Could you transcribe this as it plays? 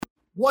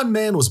One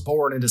man was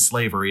born into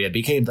slavery and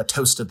became the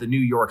toast of the New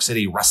York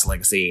City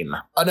wrestling scene.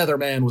 Another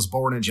man was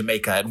born in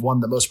Jamaica and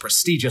won the most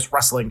prestigious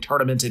wrestling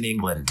tournament in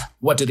England.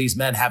 What do these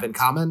men have in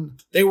common?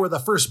 They were the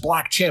first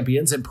black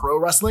champions in pro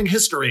wrestling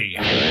history.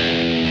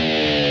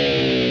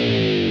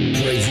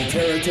 Crazy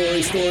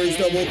territory, stories,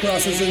 double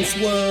crosses, and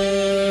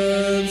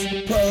swerves.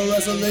 Pro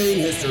wrestling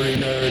history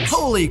nerds.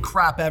 Holy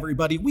crap,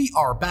 everybody. We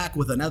are back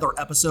with another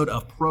episode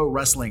of Pro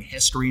Wrestling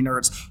History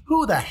Nerds.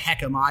 Who the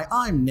heck am I?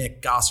 I'm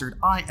Nick Gossard.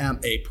 I am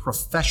a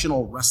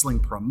professional wrestling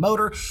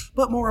promoter,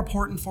 but more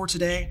important for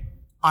today,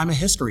 I'm a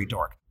history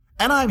dork.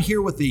 And I'm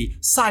here with the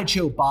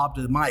Sideshow Bob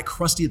to my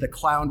Krusty the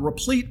Clown,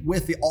 replete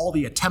with all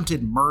the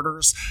attempted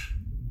murders.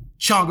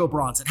 Chongo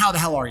Bronson, how the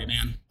hell are you,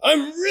 man? I'm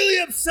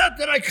really upset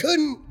that I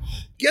couldn't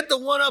get the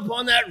one up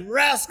on that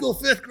rascal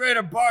fifth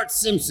grader Bart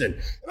Simpson.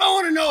 And I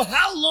want to know,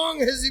 how long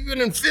has he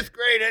been in fifth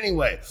grade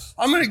anyway?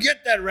 I'm going to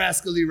get that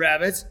rascally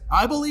rabbit.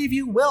 I believe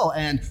you will.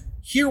 And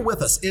here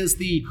with us is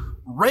the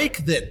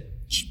rake that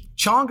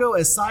Chongo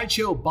as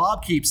Sideshow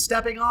Bob keeps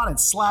stepping on and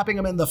slapping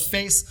him in the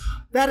face.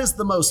 That is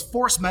the most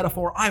forced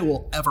metaphor I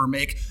will ever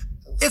make.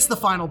 It's the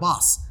final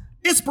boss.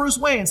 It's Bruce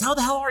Waynes. How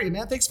the hell are you,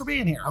 man? Thanks for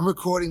being here. I'm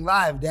recording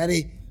live,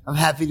 Daddy. I'm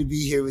happy to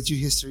be here with you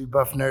history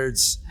buff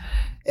nerds.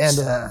 And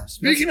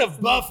speaking of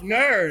buff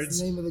nerds, that's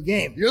the name of the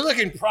game. You're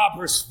looking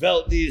proper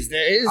svelte these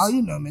days. Oh,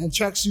 you know, man,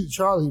 tracksuit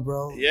Charlie,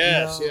 bro.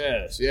 Yes, you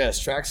know?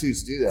 yes.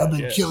 Tracksuits do that. I've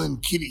been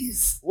killing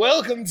kitties.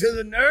 Welcome to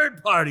the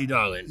nerd party,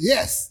 darling.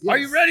 Yes. Are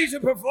you ready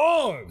to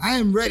perform? I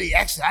am ready.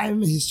 Actually, I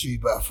am a history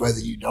buff, whether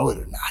you know it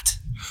or not.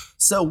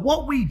 So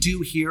what we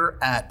do here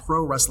at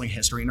Pro Wrestling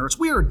History Nerds,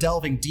 we are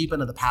delving deep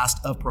into the past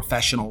of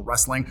professional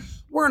wrestling.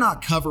 We're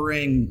not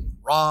covering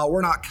Raw.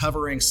 We're not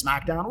covering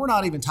SmackDown. We're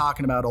not even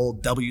talking about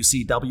old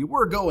WCW.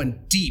 We're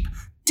going deep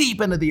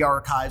into the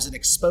archives and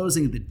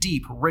exposing the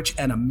deep, rich,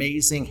 and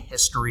amazing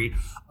history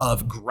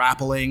of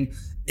grappling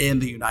in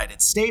the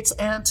United States.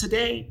 And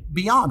today,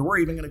 beyond, we're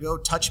even going to go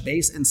touch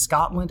base in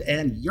Scotland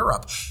and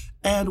Europe.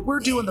 And we're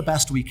doing the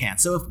best we can.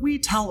 So if we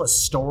tell a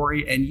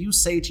story and you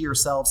say to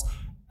yourselves,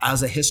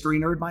 as a history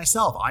nerd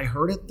myself, I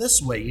heard it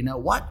this way. You know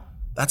what?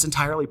 That's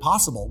entirely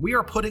possible. We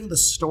are putting the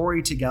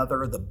story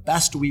together the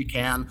best we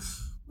can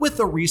with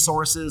the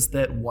resources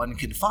that one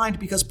can find,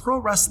 because pro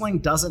wrestling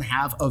doesn't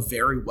have a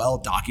very well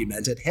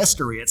documented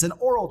history. It's an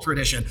oral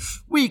tradition.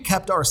 We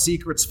kept our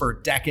secrets for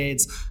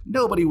decades.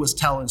 Nobody was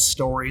telling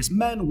stories.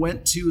 Men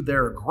went to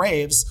their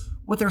graves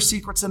with their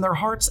secrets in their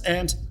hearts,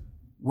 and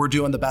we're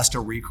doing the best to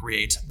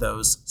recreate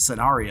those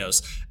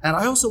scenarios. And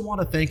I also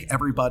want to thank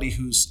everybody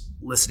who's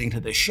listening to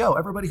this show,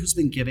 everybody who's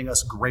been giving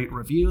us great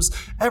reviews,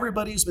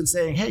 everybody who's been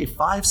saying, hey,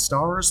 5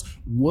 stars,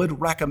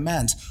 would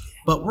recommend.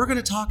 But we're going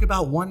to talk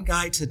about one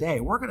guy today.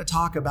 We're going to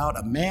talk about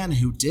a man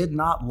who did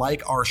not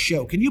like our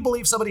show. Can you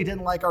believe somebody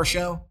didn't like our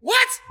show?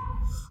 What?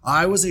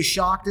 I was as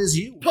shocked as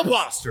you.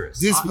 Preposterous.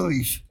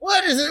 Disbelief.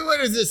 What is it? What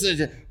is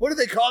this? What do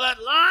they call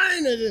that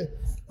line?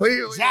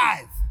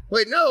 Jive.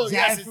 Wait, no, Jive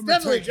yes, it's from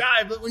definitely a turkey.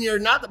 jive, but when you're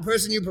not the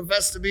person you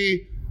profess to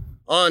be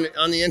on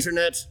the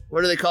internet,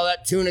 what do they call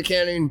that? Tuna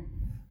canning?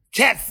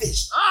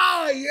 Catfish.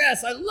 Oh,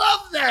 yes, I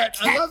love that.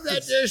 I love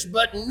that dish,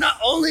 but not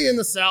only in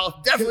the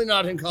South, definitely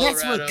not in Colorado.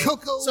 That's where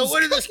Coco's So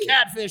what did this cooking.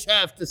 catfish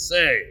have to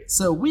say?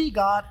 So we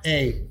got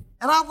and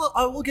I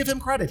will give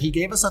him credit. He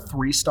gave us a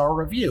 3-star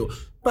review.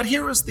 But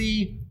here is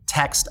the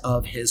text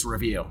of his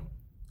review.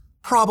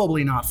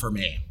 Probably not for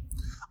me.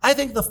 I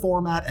think the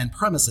format and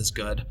premise is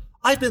good.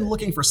 I've been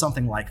looking for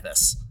something like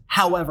this.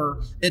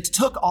 However, it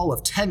took all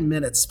of 10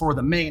 minutes for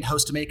the main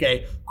host to make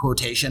a,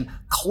 quotation,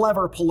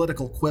 clever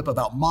political quip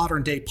about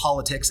modern day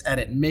politics, and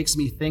it makes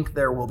me think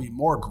there will be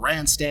more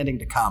grandstanding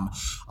to come.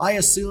 I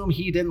assume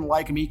he didn't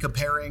like me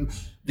comparing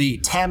the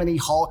Tammany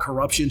Hall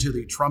corruption to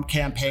the Trump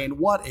campaign.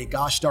 What a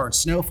gosh darn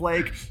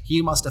snowflake.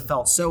 He must have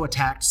felt so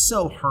attacked,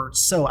 so hurt,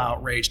 so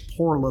outraged.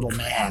 Poor little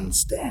man.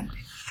 Grandstanding.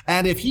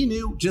 And if he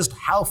knew just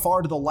how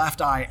far to the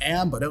left I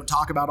am, but don't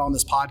talk about on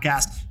this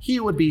podcast, he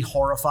would be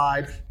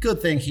horrified.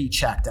 Good thing he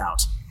checked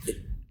out.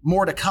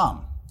 More to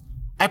come.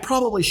 I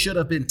probably should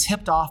have been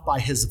tipped off by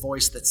his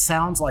voice that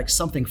sounds like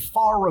something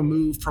far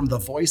removed from the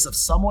voice of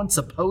someone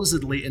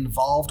supposedly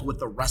involved with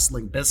the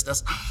wrestling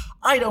business.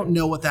 I don't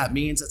know what that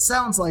means. It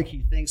sounds like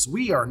he thinks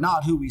we are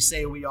not who we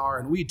say we are,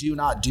 and we do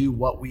not do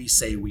what we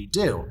say we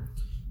do.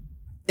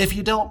 If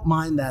you don't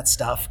mind that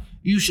stuff,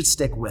 you should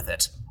stick with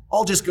it.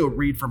 I'll just go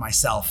read for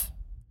myself,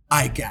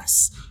 I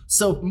guess.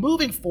 So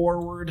moving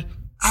forward,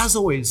 as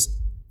always,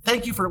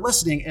 thank you for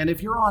listening. And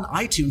if you're on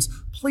iTunes,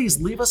 please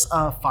leave us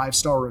a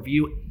 5-star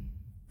review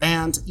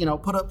and,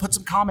 put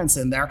some comments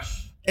in there.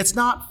 It's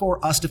not for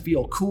us to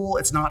feel cool.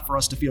 It's not for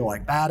us to feel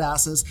like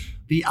badasses.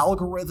 The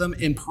algorithm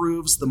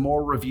improves the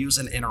more reviews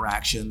and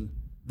interaction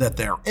that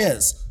there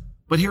is.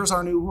 But here's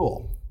our new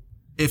rule.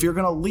 If you're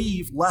going to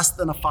leave less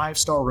than a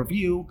 5-star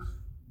review,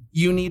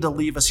 you need to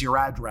leave us your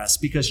address,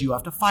 because you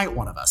have to fight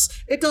one of us.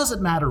 It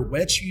doesn't matter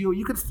which.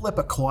 You can flip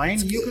a coin.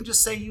 You can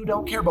just say you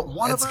don't care, but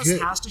one of us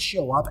has to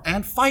show up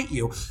and fight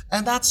you.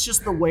 And that's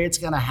just the way it's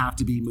going to have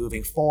to be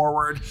moving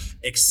forward.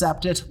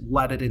 Accept it.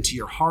 Let it into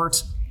your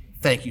heart.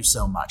 Thank you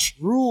so much.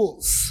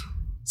 Rules.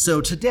 So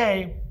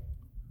today,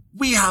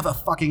 we have a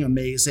fucking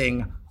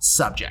amazing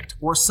subject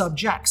or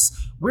subjects.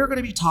 We're going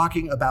to be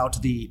talking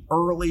about the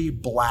early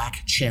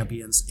black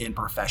champions in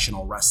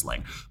professional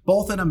wrestling,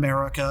 both in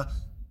America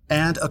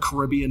and a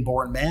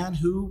Caribbean-born man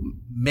who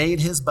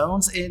made his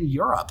bones in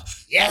Europe.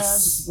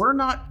 Yes. And we're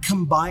not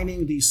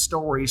combining these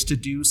stories to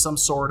do some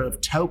sort of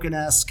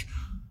token-esque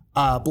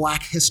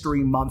Black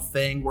History Month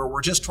thing where we're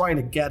just trying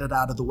to get it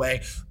out of the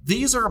way.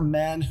 These are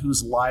men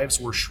whose lives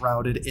were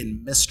shrouded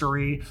in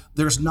mystery.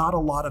 There's not a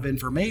lot of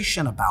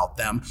information about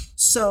them.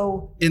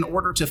 So in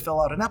order to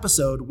fill out an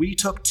episode, we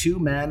took two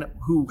men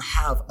who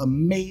have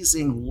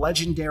amazing,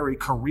 legendary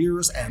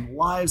careers and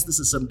lives. This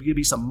is going to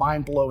be some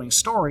mind-blowing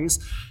stories.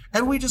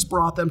 And we just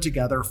brought them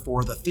together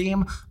for the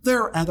theme.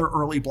 There are other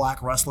early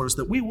black wrestlers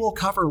that we will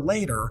cover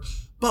later,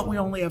 but we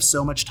only have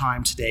so much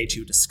time today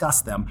to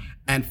discuss them.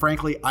 And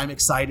frankly, I'm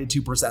excited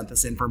to present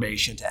this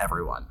information to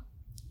everyone.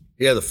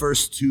 Yeah, the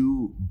first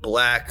two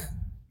black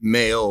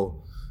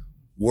male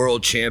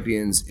world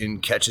champions in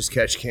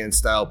catch-as-catch-can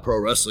style pro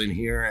wrestling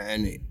here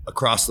and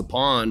across the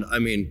pond. I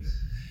mean,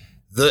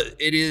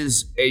 it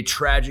is a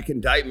tragic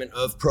indictment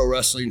of pro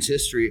wrestling's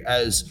history.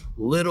 As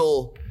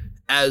little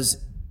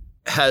as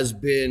has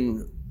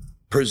been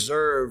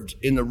preserved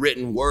in the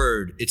written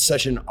word, it's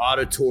such an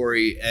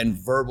auditory and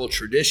verbal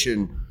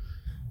tradition.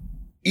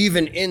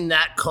 Even in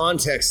that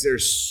context,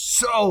 there's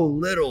so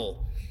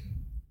little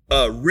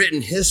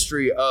written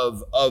history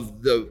of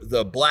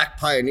the black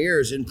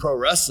pioneers in pro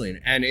wrestling,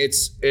 and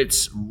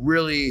it's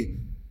really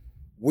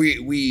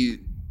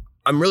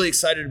I'm really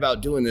excited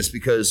about doing this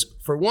because,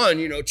 for one,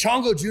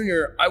 Chongo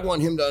Jr., I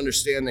want him to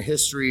understand the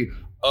history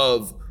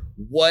of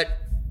what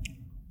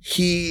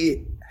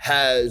he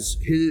has,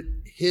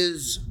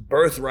 his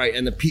birthright,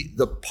 and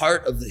the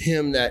part of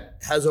him that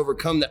has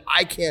overcome that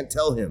I can't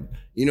tell him.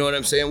 You know what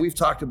I'm saying? We've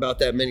talked about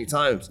that many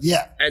times.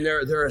 Yeah. And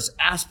there is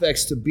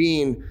aspects to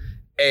being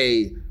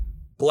a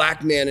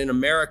black man in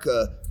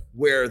America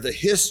where the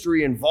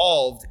history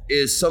involved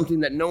is something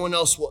that no one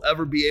else will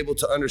ever be able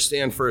to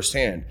understand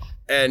firsthand.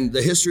 And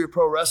the history of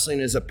pro wrestling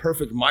is a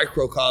perfect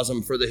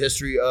microcosm for the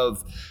history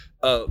of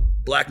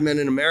black men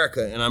in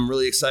America. And I'm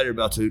really excited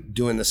about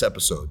doing this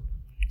episode.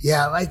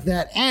 Yeah, I like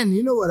that. And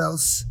you know what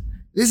else?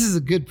 This is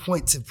a good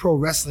point to pro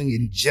wrestling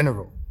in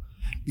general,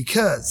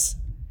 because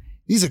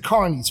these are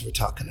carnies we're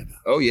talking about.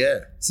 Oh, yeah.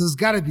 So it's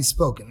got to be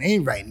spoken. They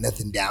ain't writing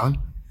nothing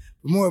down.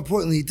 But more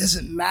importantly, it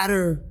doesn't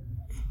matter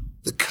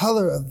the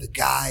color of the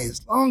guy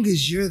as long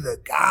as you're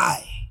the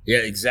guy. Yeah,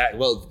 exactly.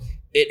 Well,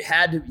 you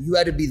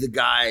had to be the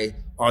guy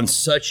on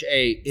such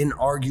a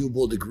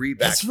inarguable degree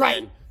back That's right.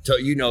 then.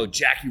 To,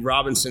 Jackie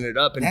Robinson it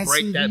up and That's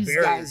break who that these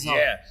barrier. guys are.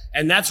 Yeah.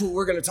 And that's what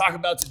we're going to talk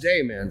about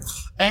today, man.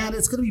 And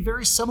it's going to be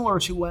very similar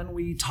to when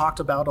we talked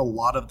about a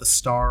lot of the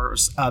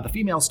stars, the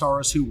female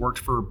stars who worked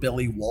for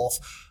Billy Wolf,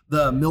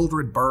 the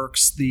Mildred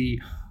Burks, the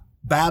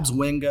Babs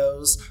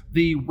Wingos,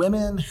 the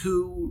women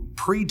who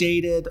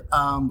predated,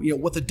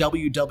 what the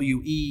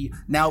WWE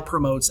now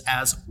promotes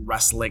as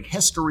wrestling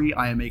history.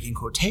 I am making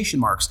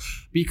quotation marks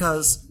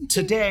because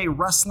today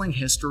wrestling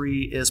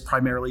history is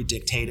primarily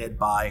dictated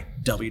by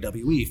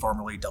WWE,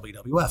 formerly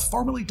WWF,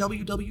 formerly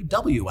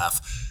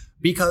WWF,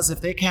 because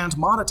if they can't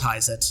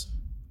monetize it,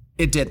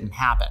 it didn't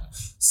happen.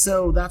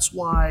 So that's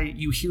why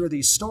you hear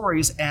these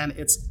stories and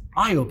it's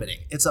eye-opening.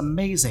 It's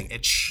amazing.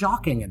 It's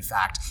shocking, in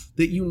fact,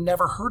 that you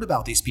never heard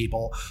about these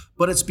people,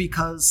 but it's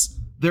because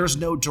there's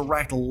no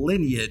direct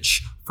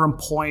lineage from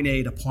point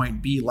A to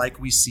point B like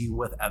we see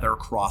with other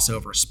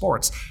crossover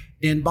sports.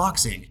 In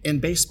boxing, in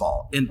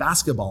baseball, in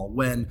basketball,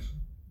 when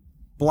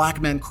black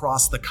men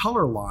crossed the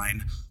color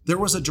line, there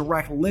was a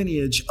direct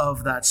lineage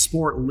of that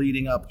sport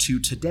leading up to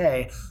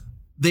today.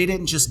 They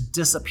didn't just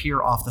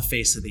disappear off the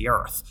face of the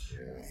earth.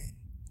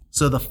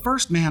 So the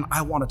first man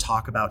I want to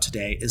talk about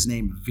today is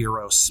named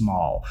Vero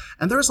Small.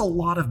 And there's a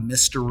lot of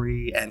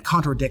mystery and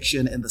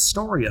contradiction in the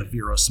story of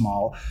Vero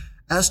Small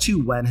as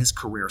to when his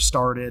career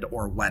started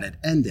or when it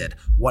ended.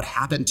 What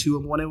happened to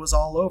him when it was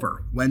all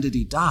over? When did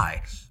he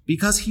die?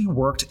 Because he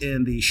worked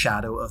in the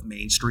shadow of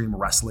mainstream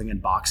wrestling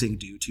and boxing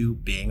due to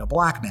being a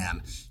black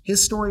man.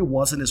 His story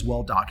wasn't as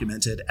well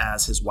documented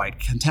as his white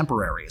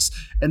contemporaries,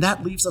 and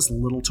that leaves us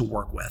little to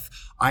work with.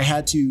 I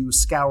had to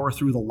scour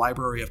through the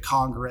Library of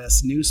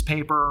Congress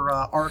newspaper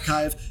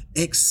archive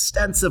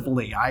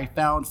extensively. I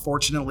found,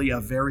 fortunately, a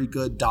very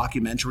good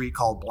documentary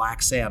called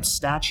Black Sam's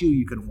Statue.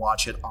 You can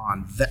watch it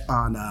on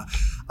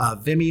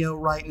Vimeo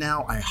right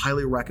now. I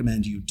highly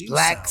recommend you do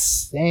Black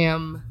so.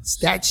 Sam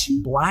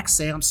Statue? Black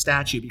Sam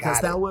Statue,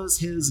 because that was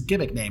his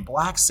gimmick name,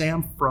 Black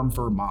Sam from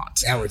Vermont.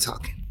 Now we're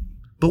talking.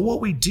 But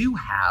what we do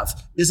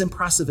have is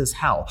impressive as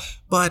hell.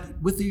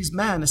 But with these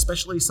men,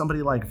 especially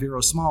somebody like Vero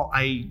Small,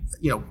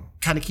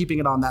 kind of keeping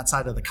it on that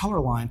side of the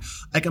color line,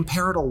 I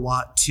compare it a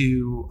lot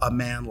to a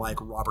man like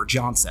Robert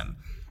Johnson.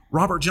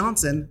 Robert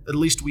Johnson, at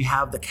least we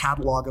have the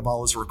catalog of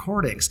all his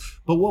recordings,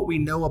 but what we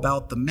know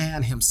about the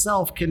man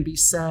himself can be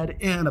said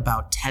in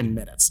about 10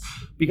 minutes.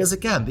 Because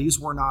again, these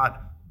were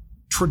not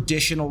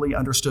traditionally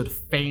understood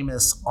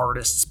famous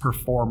artists,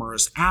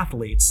 performers,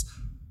 athletes.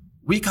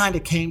 We kind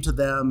of came to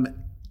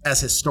them as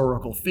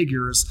historical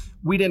figures,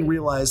 we didn't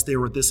realize they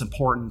were this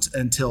important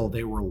until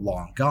they were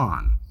long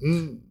gone.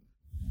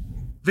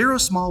 Vero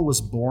Small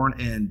was born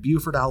in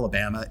Beaufort,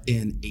 Alabama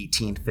in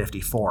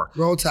 1854.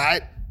 Roll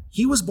Tide.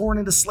 He was born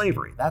into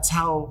slavery. That's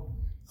how,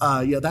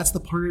 that's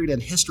the period in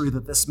history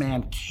that this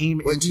man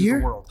came into year?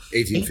 the world.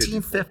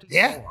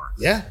 1854.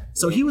 Yeah.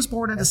 So he was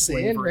born into That's the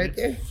slavery. end right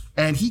there.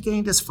 And he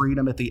gained his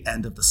freedom at the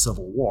end of the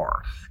Civil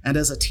War. And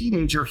as a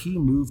teenager, he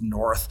moved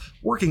north,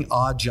 working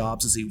odd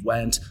jobs as he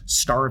went,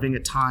 starving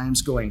at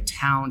times, going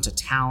town to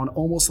town,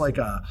 almost like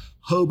a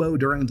hobo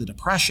during the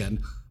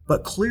Depression,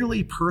 but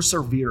clearly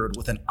persevered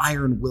with an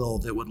iron will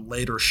that would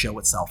later show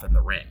itself in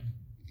the ring.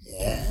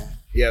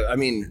 Yeah, I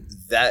mean,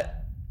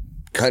 that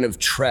kind of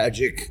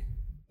tragic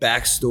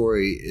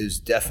backstory is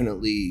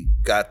definitely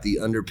got the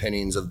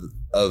underpinnings of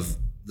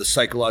the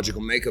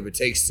psychological makeup it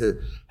takes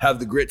to have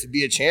the grit to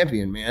be a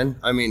champion, man.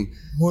 I mean,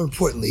 More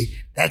importantly,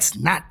 that's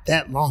not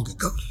that long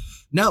ago.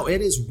 No,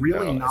 it is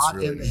really No, it's not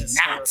really in the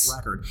not. historic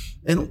record.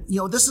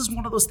 And, this is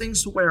one of those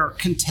things where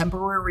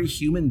contemporary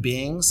human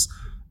beings,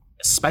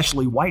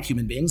 especially white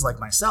human beings like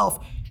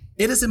myself,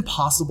 it is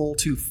impossible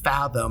to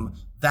fathom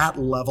that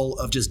level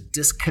of just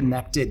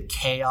disconnected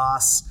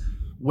chaos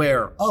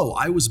where,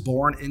 I was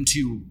born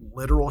into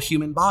literal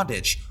human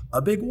bondage.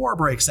 A big war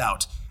breaks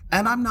out.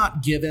 And I'm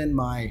not given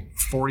my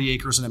 40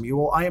 acres and a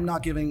mule. I am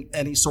not giving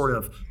any sort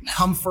of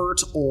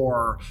comfort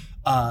or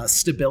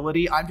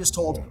stability. I'm just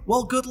told,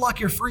 well, good luck.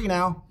 You're free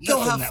now. Go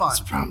Nothing have that fun. was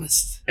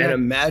promised. and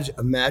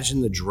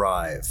imagine the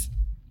drive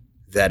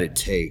that it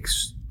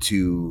takes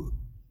to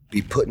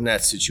be put in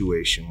that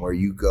situation where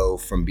you go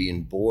from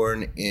being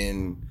born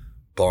in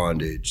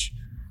bondage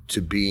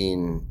to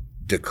being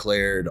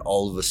declared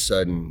all of a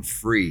sudden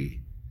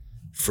free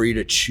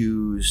to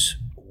choose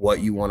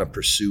what you want to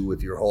pursue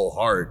with your whole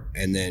heart,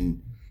 and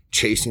then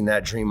chasing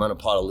that dream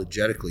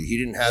unapologetically. He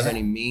didn't have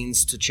any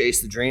means to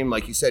chase the dream.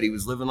 Like you said, he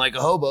was living like a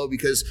hobo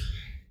because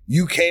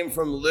you came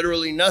from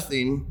literally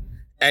nothing,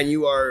 and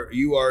you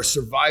are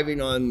surviving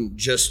on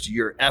just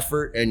your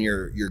effort and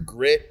your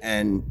grit.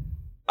 And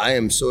I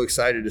am so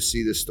excited to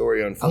see this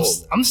story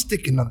unfold. I'm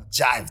sticking on the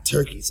jive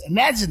turkeys.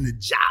 Imagine the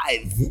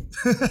jive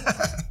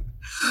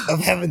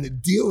of having to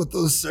deal with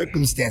those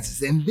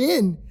circumstances, and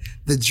then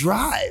the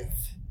drive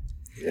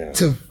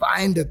to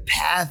find a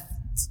path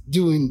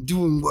doing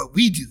what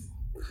we do.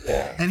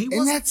 And he And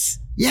was that's,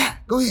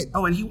 go ahead.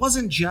 Oh, and he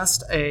wasn't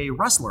just a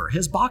wrestler.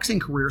 His boxing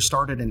career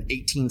started in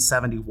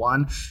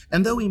 1871,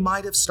 and though he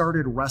might have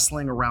started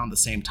wrestling around the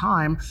same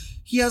time,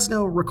 he has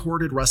no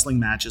recorded wrestling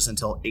matches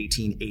until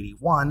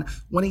 1881,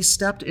 when he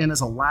stepped in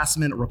as a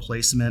last-minute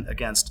replacement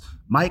against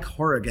Mike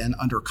Horrigan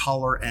under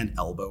collar and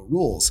elbow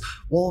rules.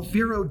 While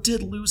Vero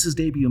did lose his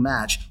debut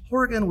match,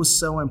 Horrigan was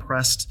so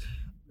impressed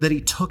that he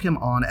took him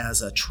on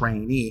as a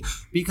trainee,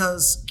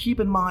 because keep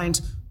in mind,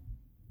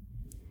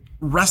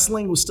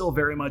 wrestling was still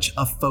very much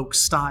a folk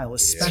style,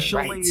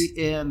 especially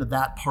in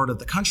that part of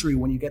the country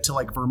when you get to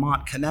like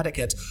Vermont,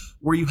 Connecticut,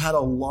 where you had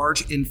a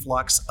large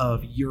influx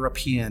of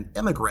European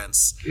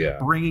immigrants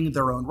bringing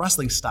their own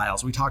wrestling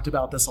styles. We talked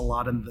about this a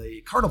lot in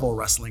the carnival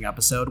wrestling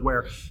episode,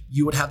 where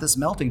you would have this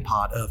melting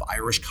pot of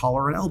Irish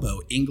collar and elbow,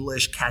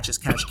 English catch as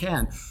catch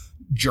can,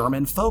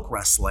 German folk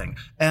wrestling,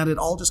 and it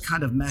all just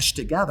kind of meshed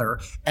together,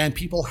 and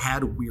people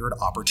had weird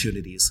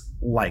opportunities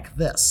like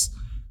this.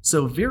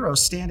 So Vero,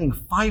 standing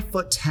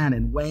 5'10"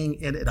 and weighing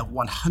in at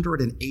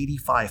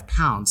 185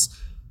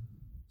 pounds,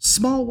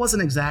 Small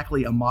wasn't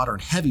exactly a modern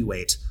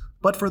heavyweight,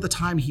 but for the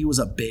time he was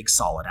a big,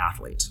 solid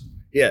athlete.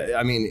 Yeah,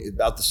 I mean,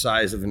 about the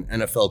size of an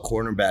NFL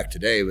cornerback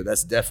today, but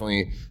that's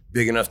definitely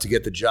big enough to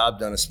get the job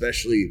done,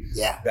 especially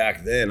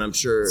back then. I'm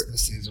sure.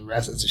 Especially as a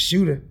wrestler, as a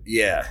shooter.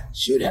 Yeah.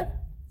 Shooter.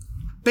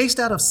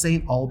 Based out of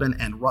St. Alban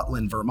and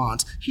Rutland,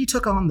 Vermont, he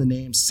took on the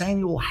name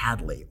Samuel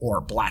Hadley,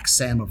 or Black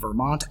Sam of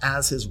Vermont,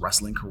 as his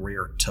wrestling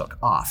career took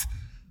off.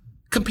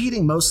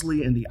 Competing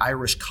mostly in the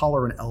Irish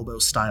collar and elbow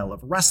style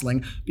of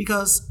wrestling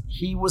because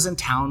he was in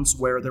towns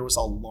where there was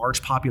a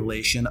large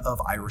population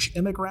of Irish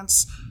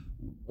immigrants.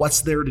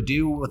 What's there to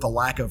do with a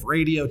lack of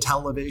radio,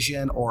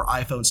 television, or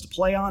iPhones to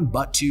play on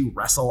but to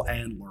wrestle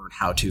and learn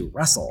how to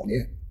wrestle?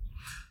 Yeah.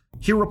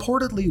 He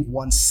reportedly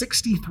won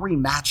 63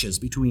 matches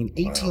between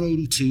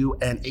 1882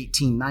 and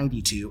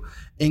 1892,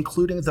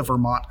 including the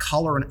Vermont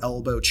Collar and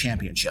Elbow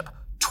Championship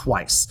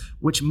twice,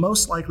 which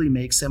most likely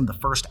makes him the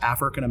first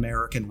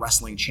African-American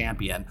wrestling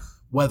champion,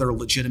 whether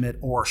legitimate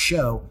or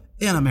show,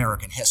 in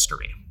American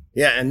history.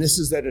 Yeah, and this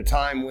is at a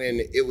time when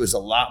it was a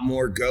lot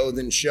more go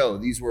than show.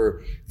 These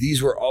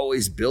were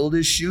always billed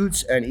as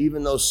shoots, and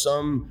even though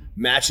some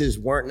matches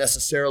weren't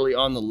necessarily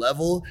on the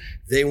level,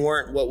 they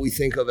weren't what we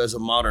think of as a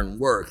modern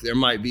work. There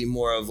might be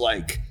more of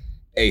like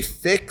a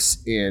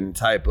fix-in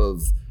type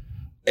of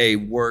a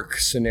work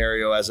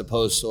scenario as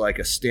opposed to like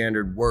a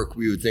standard work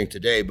we would think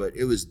today, but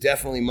it was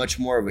definitely much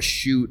more of a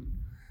shoot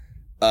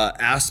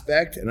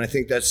aspect, and I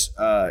think that's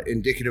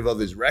indicative of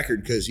his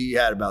record because he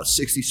had about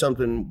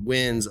 60-something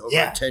wins over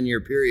a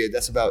 10-year period.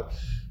 That's about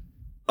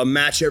a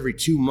match every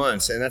 2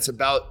 months, and that's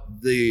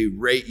about the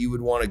rate you would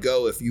want to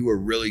go if you were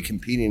really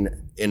competing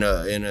in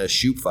a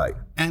shoot fight.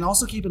 And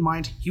also keep in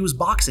mind, he was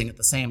boxing at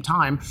the same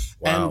time.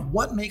 Wow. And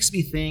what makes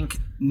me think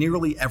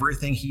nearly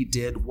everything he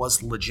did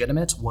was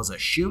legitimate, was a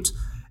shoot,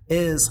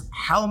 is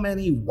how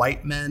many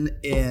white men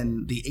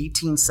in the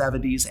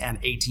 1870s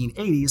and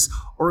 1880s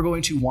are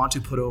going to want to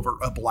put over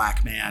a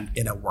black man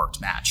in a worked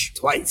match?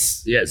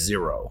 Twice. Yeah,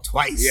 0.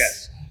 Twice.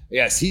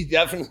 Yes, he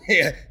definitely,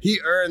 he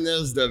earned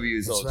those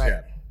W's, That's old right.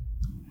 chap.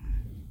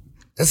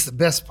 That's the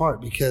best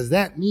part, because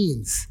that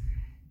means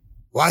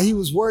while he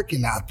was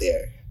working out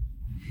there,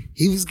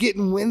 he was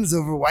getting wins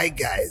over white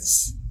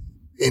guys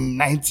in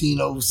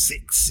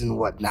 1906 and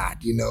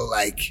whatnot, you know,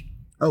 like.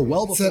 Oh,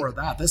 well before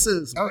that. This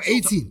is... Oh,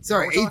 18.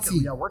 Sorry, we're talking,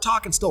 18. Yeah, we're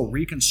talking still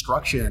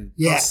Reconstruction,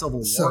 Yeah.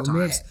 Civil So, War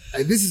man, times.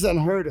 this is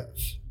unheard of.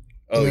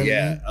 Oh, You know what I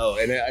yeah. mean? Oh,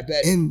 and I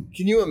bet, And-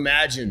 can you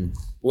imagine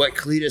what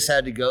Cletus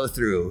had to go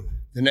through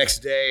the next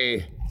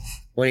day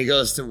when he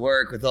goes to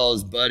work with all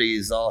his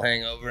buddies all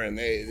hangover, and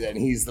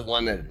he's the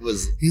one that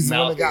was He's the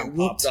one that got mouthing and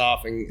popped whooped.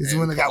 off and He's the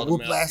one that got called him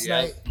whooped out. last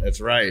Yeah, night.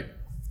 That's right.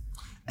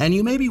 And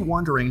you may be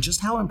wondering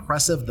just how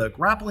impressive the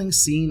grappling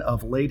scene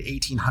of late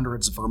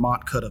 1800s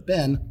Vermont could have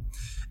been.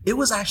 It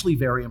was actually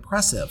very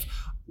impressive.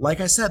 Like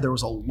I said, there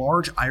was a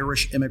large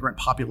Irish immigrant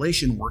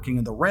population working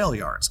in the rail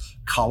yards.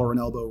 Collar and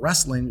elbow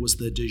wrestling was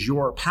the du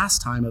jour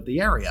pastime of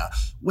the area,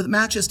 with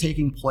matches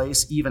taking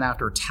place even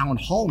after town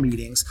hall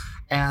meetings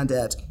and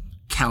at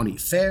county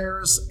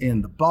fairs,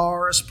 in the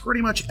bars,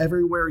 pretty much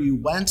everywhere you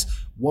went.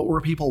 What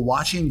were people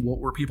watching? What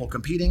were people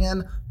competing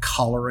in?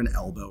 Collar and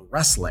elbow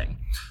wrestling.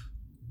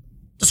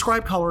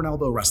 Describe collar and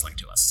elbow wrestling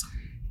to us.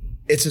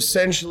 It's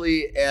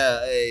essentially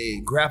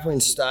a grappling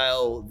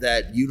style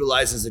that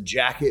utilizes a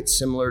jacket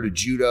similar to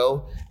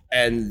judo.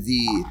 And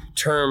the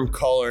term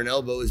collar and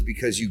elbow is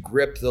because you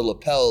grip the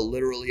lapel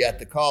literally at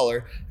the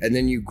collar, and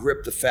then you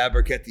grip the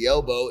fabric at the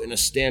elbow in a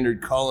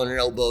standard collar and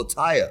elbow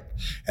tie-up.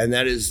 And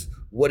that is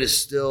what is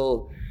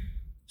still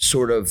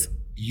sort of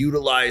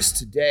utilized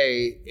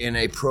today in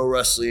a pro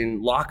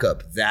wrestling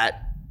lockup,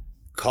 that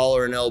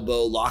collar and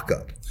elbow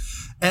lockup.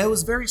 And it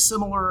was very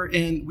similar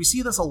we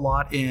see this a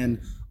lot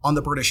on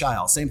the British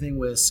Isles. Same thing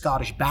with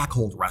Scottish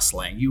backhold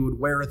wrestling. You would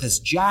wear this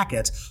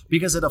jacket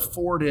because it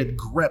afforded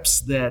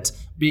grips that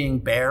being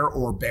bare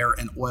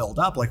and oiled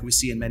up, like we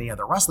see in many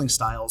other wrestling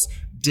styles,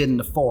 didn't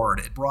afford.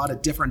 It brought a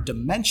different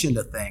dimension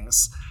to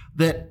things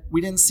that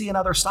we didn't see in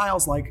other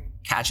styles like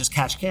catch as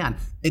catch can.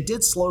 It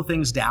did slow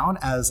things down,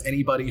 as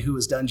anybody who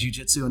has done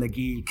jiu-jitsu and a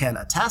gi can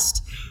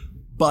attest,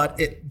 but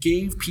it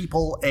gave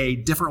people a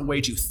different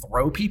way to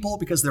throw people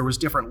because there was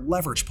different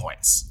leverage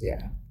points.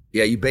 Yeah.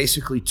 Yeah, you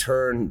basically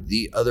turn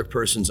the other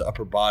person's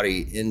upper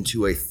body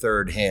into a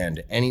third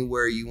hand.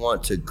 Anywhere you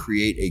want to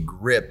create a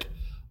grip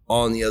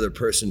on the other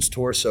person's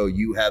torso,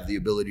 you have the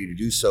ability to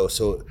do so.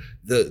 So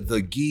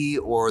the gi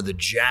or the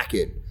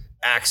jacket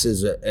acts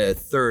as a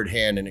third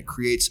hand, and it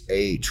creates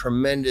a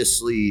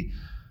tremendously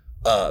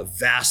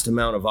vast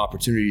amount of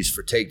opportunities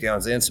for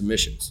takedowns and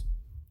submissions.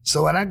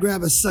 So when I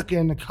grab a sucker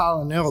in the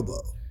collar and elbow,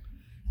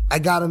 I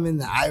got him in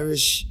the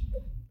Irish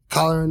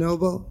collar and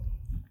elbow.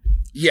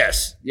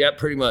 Yes. Yep.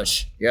 Pretty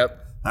much. Yep.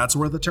 That's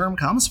where the term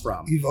comes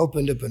from. You've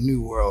opened up a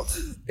new world.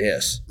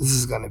 Yes. This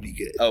is gonna be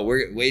good. Oh,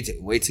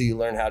 wait till you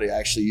learn how to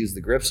actually use the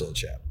grips, old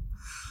chap.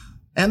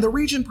 And the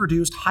region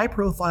produced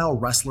high-profile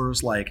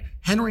wrestlers like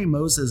Henry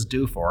Moses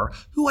Dufour,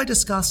 who I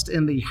discussed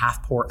in the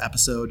Half-Poor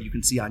episode you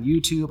can see on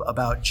YouTube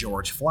about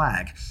George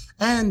Flagg,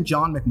 and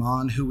John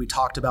McMahon, who we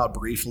talked about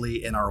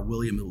briefly in our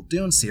William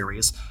Muldoon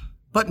series,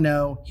 but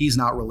no, he's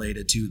not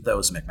related to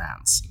those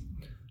McMahons.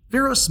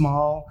 Vero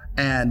Small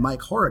and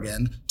Mike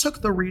Horrigan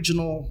took the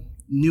regional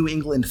New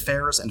England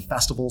fairs and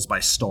festivals by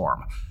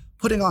storm,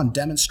 putting on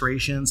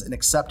demonstrations and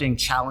accepting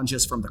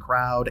challenges from the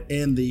crowd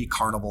in the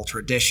carnival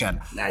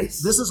tradition.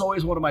 Nice. This is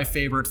always one of my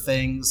favorite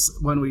things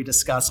when we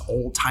discuss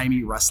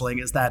old-timey wrestling,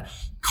 is that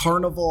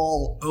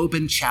carnival,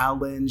 open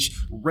challenge,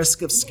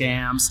 risk of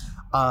scams.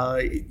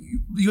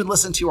 You would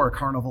listen to our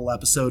carnival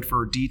episode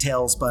for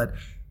details, but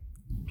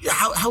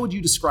how would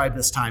you describe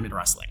this time in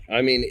wrestling?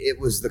 I mean, it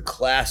was the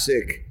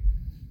classic,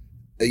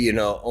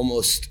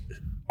 almost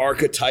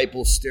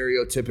archetypal,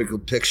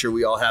 stereotypical picture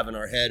we all have in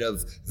our head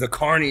of the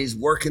carnies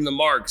working the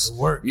marks. The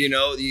work.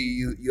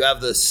 You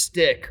have the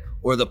stick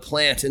or the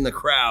plant in the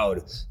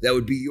crowd that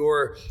would be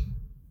your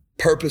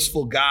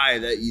purposeful guy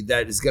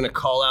that is going to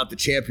call out the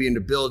champion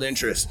to build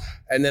interest.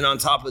 And then on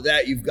top of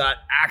that, you've got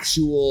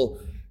actual,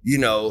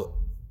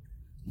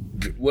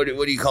 what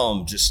do you call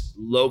them? Just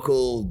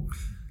local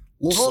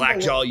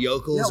slackjaw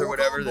yokels or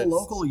whatever. The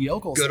local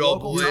yokels. Good the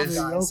old local boys.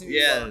 guys.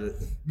 Yeah.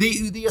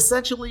 The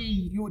essentially,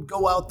 you would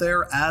go out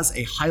there as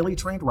a highly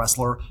trained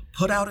wrestler,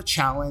 put out a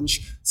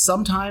challenge.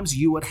 Sometimes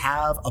you would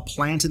have a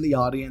plant in the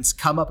audience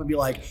come up and be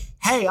like,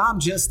 hey, I'm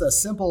just a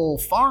simple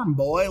farm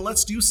boy.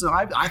 Let's do some.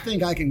 I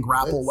think I can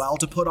grapple well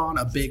to put on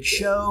a big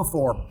show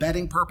for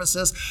betting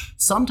purposes.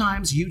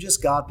 Sometimes you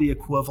just got the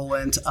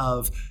equivalent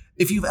of,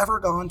 if you've ever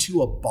gone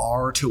to a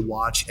bar to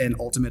watch an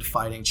Ultimate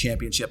Fighting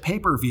Championship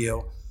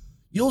pay-per-view,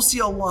 you'll see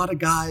a lot of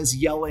guys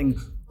yelling,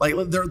 Like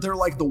they're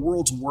like the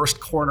world's worst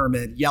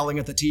cornermen yelling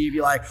at the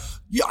TV like,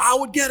 yeah, I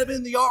would get him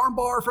in the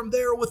armbar from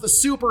there with a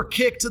super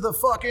kick to the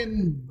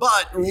fucking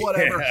butt or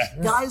whatever.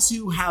 Yeah. Guys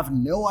who have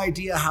no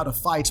idea how to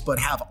fight but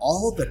have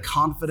all the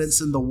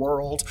confidence in the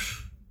world.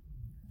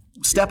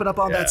 Stepping up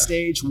on that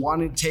stage,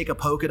 wanting to take a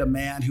poke at a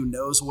man who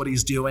knows what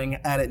he's doing,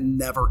 and it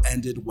never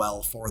ended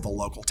well for the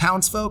local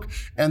townsfolk.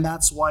 And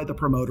that's why the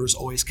promoters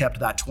always kept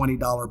that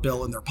 $20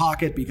 bill in their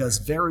pocket, because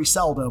very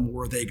seldom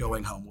were they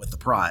going home with the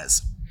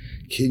prize.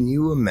 Can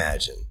you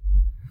imagine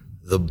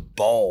the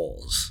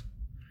balls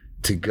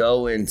to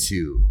go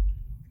into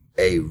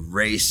a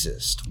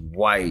racist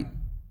white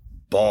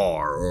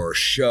bar or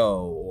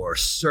show or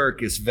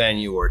circus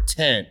venue or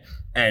tent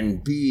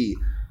and be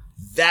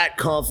that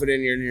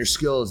confident in your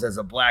skills as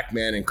a black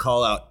man and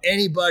call out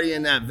anybody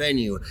in that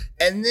venue,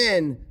 and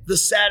then the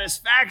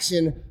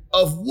satisfaction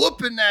of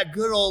whooping that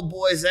good old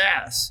boy's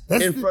ass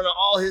front of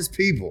all his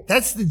people?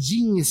 That's the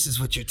genius is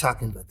what you're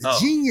talking about. The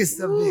genius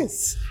of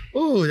this.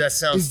 Ooh, that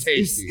sounds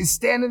tasty. Is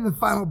standing the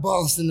final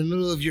boss in the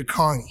middle of your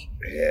carny.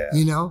 Yeah.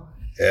 You know?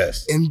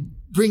 Yes. And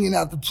bringing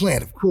out the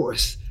plant, of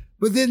course.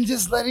 But then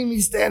just letting me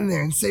stand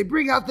there and say,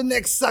 bring out the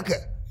next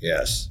sucker.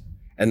 Yes.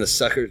 And the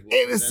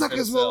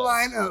suckers will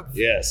line up.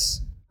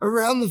 Yes.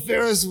 Around the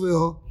Ferris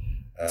wheel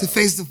to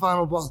face the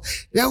final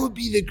boss. That would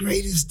be the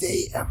greatest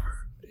day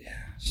ever.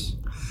 Yes.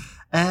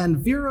 And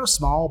Vero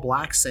Small,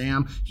 Black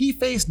Sam, he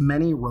faced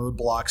many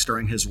roadblocks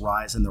during his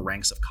rise in the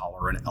ranks of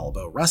collar and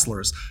elbow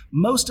wrestlers,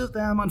 most of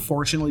them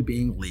unfortunately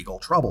being legal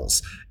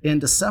troubles. In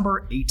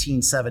December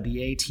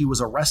 1878, he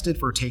was arrested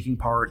for taking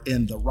part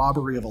in the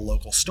robbery of a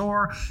local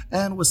store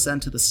and was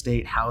sent to the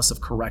State House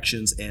of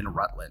Corrections in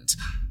Rutland.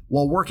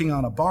 While working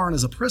on a barn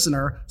as a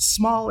prisoner,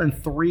 Small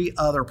and 3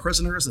 other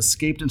prisoners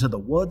escaped into the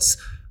woods,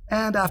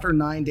 and after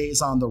 9 days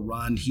on the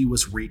run, he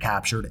was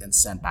recaptured and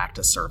sent back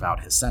to serve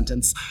out his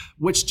sentence,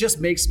 which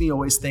just makes me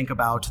always think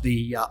about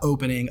the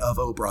opening of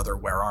Oh Brother,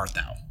 Where Art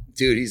Thou?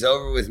 Dude, he's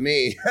over with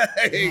me.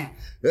 He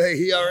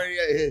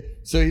already,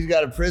 so he's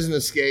got a prison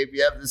escape.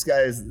 Yep, this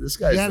guy's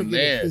the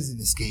man. A prison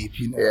escape,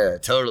 you know. Yeah,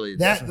 totally.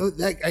 That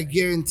I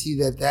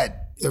guarantee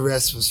that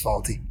arrest was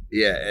faulty.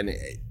 Yeah,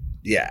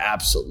 yeah,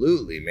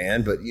 absolutely,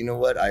 man. But you know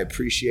what? I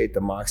appreciate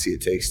the moxie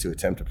it takes to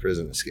attempt a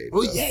prison escape.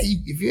 Well, yeah,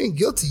 if you ain't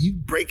guilty, you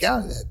break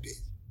out of that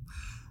bitch.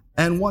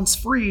 And once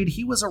freed,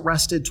 he was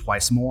arrested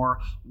twice more,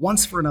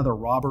 once for another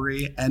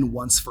robbery and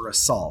once for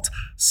assault.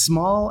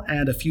 Small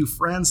and a few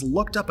friends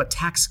looked up a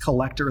tax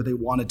collector they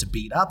wanted to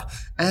beat up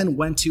and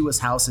went to his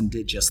house and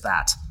did just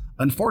that.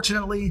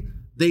 Unfortunately,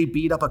 they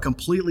beat up a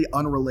completely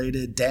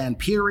unrelated Dan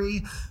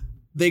Peary.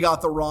 They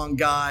got the wrong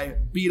guy,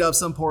 beat up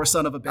some poor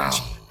son of a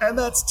bitch. And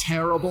that's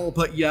terrible,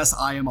 but yes,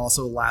 I am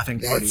also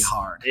laughing pretty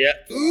hard. Yeah.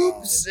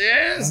 Oops.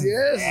 Yes.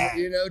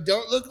 You know,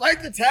 don't look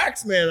like the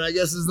tax man, I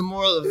guess, is the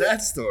moral of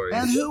that story.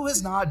 And who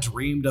has not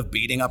dreamed of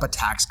beating up a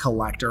tax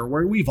collector,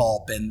 where we've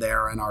all been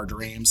there in our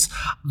dreams?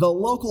 The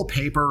local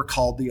paper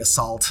called the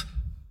assault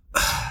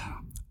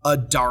a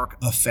dark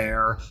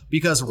affair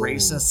because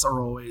racists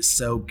are always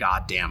so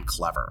goddamn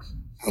clever.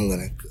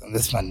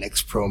 That's my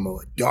next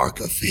promo, a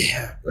dark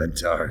affair. A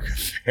dark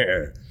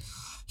affair.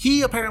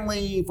 He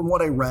apparently, from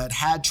what I read,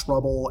 had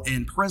trouble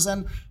in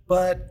prison,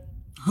 but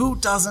who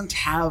doesn't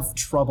have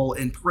trouble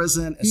in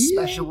prison,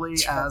 especially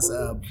as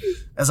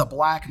a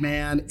black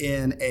man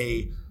in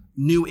a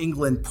New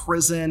England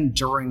prison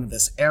during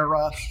this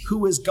era,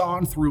 who has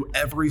gone through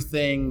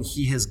everything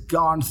he has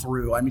gone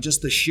through. I mean,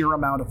 just the sheer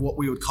amount of what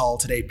we would call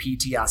today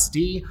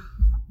PTSD.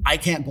 I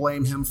can't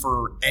blame him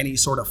for any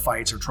sort of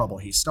fights or trouble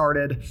he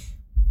started.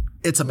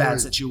 It's a bad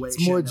situation.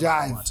 It's more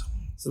jive.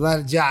 It's a lot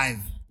of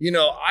jive. You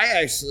know, I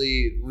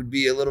actually would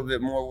be a little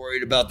bit more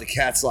worried about the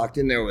cats locked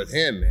in there with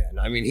him, man.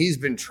 I mean, he's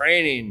been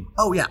training.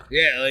 Oh, yeah.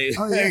 Yeah.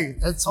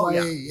 That's why,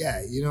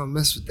 you don't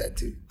mess with that,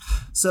 dude.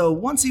 So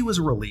once he was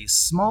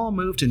released, Small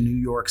moved to New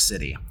York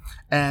City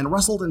and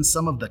wrestled in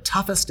some of the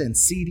toughest and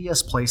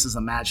seediest places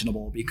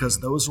imaginable because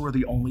those were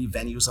the only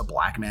venues a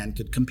black man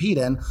could compete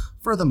in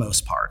for the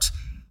most part.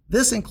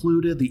 This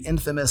included the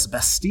infamous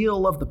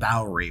Bastille of the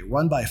Bowery,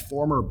 run by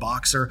former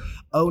boxer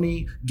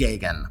Oni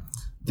Gagan.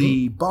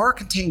 The bar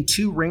contained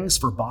 2 rings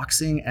for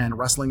boxing and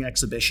wrestling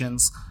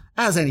exhibitions,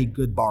 as any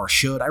good bar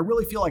should. I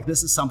really feel like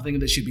this is something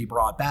that should be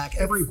brought back.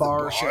 Every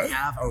bar should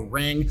have a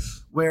ring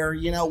where,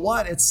 you know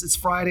what, it's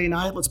Friday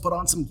night, let's put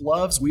on some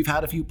gloves, we've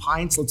had a few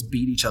pints, let's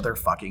beat each other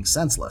fucking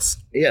senseless.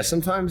 Yeah,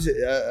 sometimes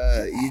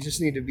you just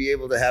need to be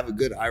able to have a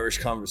good Irish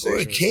conversation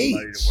with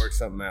somebody to work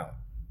something out.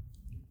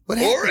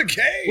 Or a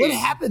cage. What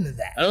happened to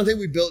that? I don't think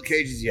we built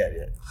cages yet.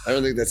 I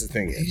don't think that's a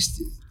thing yet.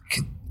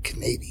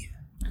 Canadian.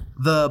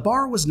 The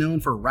bar was known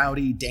for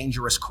rowdy,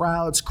 dangerous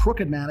crowds,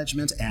 crooked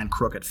management, and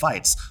crooked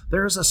fights.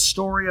 There's a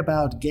story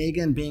about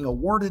Gagan being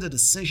awarded a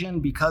decision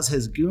because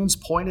his goons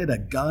pointed a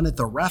gun at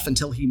the ref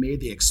until he made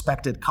the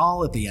expected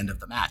call at the end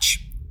of the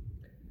match.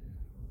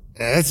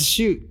 That's a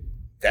shoot.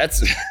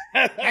 That's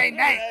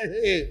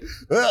hey.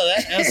 Well,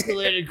 that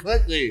escalated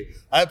quickly.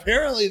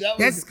 Apparently,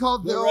 that's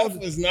called the ref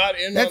was not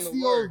in on the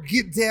work. Old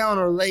get down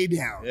or lay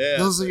down. Yeah.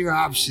 Those are your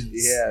options.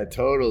 Yeah,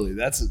 totally.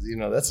 That's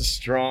a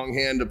strong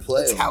hand to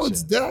play. That's how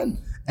it's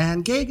done.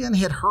 and Gagin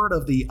had heard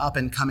of the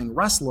up-and-coming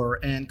wrestler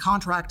and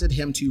contracted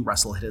him to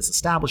wrestle at his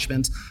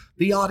establishment.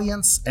 The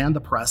audience and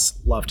the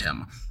press loved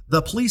him.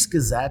 The Police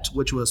Gazette,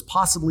 which was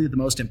possibly the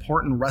most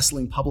important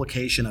wrestling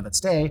publication of its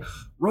day,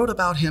 wrote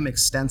about him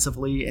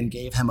extensively and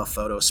gave him a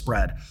photo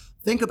spread.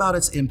 Think about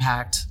its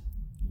impact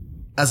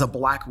as a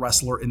black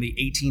wrestler in the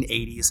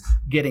 1880s,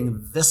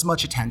 getting this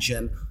much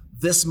attention,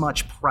 this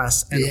much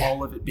press, and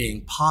all of it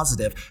being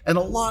positive. And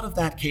a lot of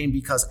that came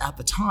because at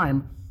the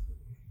time,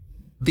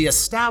 the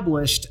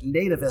established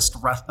nativist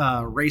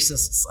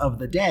racists of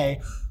the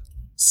day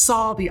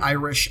saw the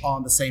Irish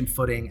on the same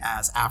footing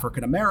as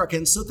African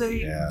Americans, so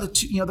there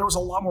was a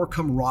lot more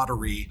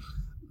camaraderie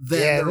than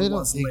there they don't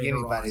was think later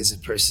anybody on. is a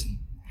person.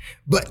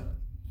 But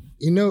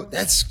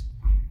that's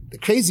the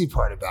crazy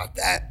part about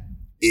that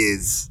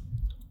is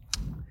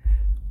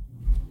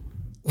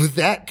with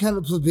that kind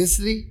of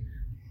publicity,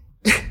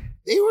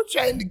 they were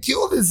trying to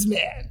kill this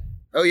man.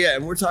 Oh, yeah.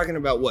 And we're talking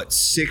about,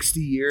 60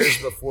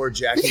 years before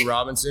Jackie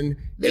Robinson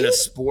in a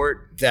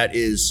sport that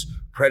is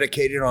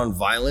predicated on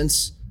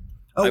violence?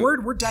 Oh,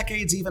 we're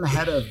decades even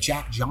ahead of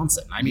Jack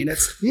Johnson. I mean,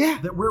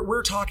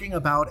 we're talking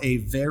about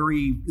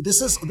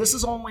this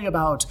is only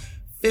about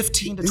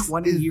 15 to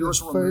 20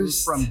 years removed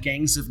from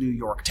Gangs of New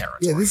York territory.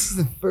 Yeah, this is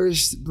the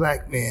first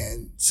black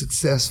man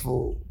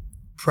successful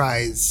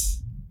prize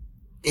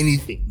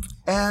anything.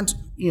 And,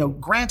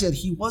 granted,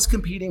 he was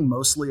competing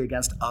mostly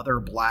against other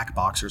black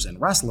boxers and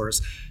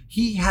wrestlers.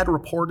 He had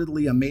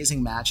reportedly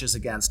amazing matches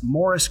against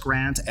Morris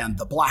Grant and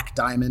the Black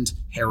Diamond,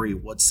 Harry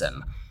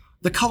Woodson.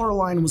 The color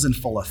line was in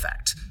full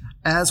effect.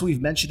 As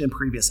we've mentioned in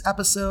previous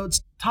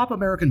episodes, top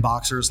American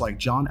boxers like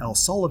John L.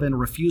 Sullivan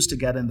refused to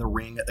get in the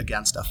ring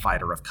against a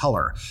fighter of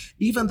color.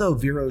 Even though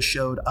Vero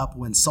showed up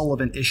when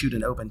Sullivan issued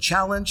an open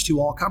challenge to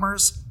all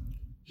comers,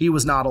 he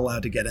was not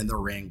allowed to get in the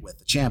ring with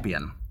the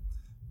champion.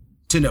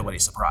 To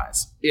nobody's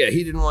surprise. Yeah,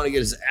 he didn't want to get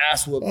his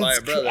ass whooped by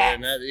a brother. Crap.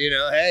 And that,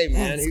 hey,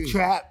 man, That's he was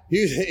crap.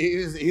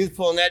 He was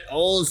pulling that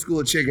old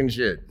school chicken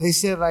shit. They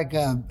said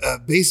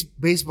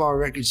baseball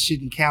records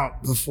shouldn't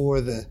count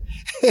before the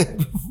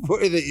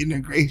before the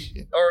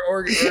integration.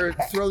 Or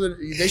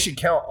they should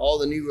count all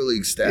the Negro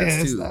League stats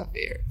That's too. not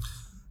fair.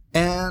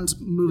 And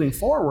moving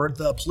forward,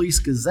 the Police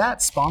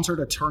Gazette sponsored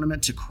a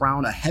tournament to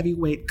crown a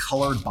heavyweight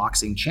colored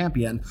boxing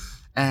champion,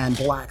 and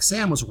Black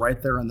Sam was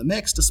right there in the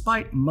mix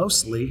despite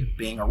mostly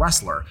being a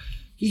wrestler.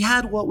 He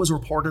had what was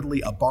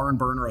reportedly a barn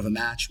burner of a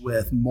match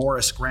with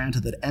Morris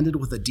Grant that ended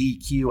with a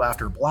DQ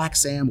after Black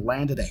Sam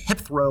landed a hip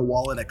throw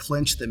while in a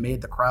clinch that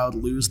made the crowd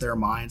lose their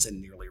minds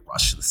and nearly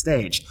rush to the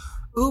stage.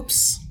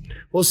 Oops.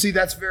 Well, see,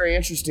 that's very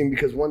interesting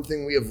because one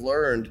thing we have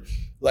learned,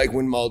 like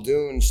when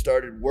Muldoon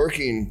started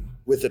working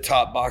with the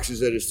top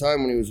boxers at his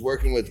time, when he was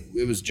working with,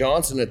 it was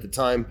Johnson at the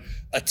time,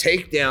 a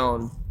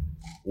takedown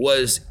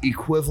was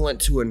equivalent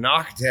to a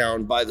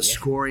knockdown by the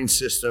scoring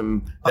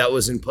system that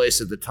was in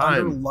place at the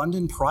time. Under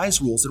London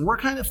prize rules. And we're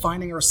kind of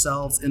finding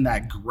ourselves in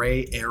that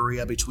gray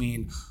area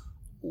between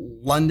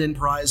London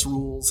prize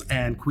rules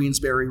and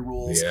Queensberry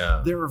rules.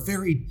 Yeah. There are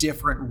very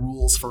different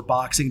rules for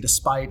boxing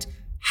despite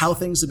how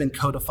things have been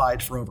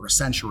codified for over a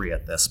century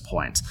at this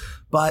point.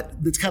 But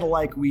it's kind of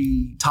like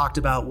we talked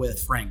about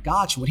with Frank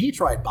Gotch when he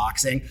tried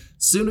boxing.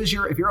 If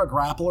you're a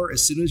grappler,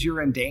 as soon as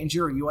you're in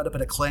danger and you end up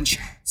in a clinch,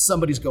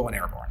 somebody's going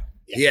airborne.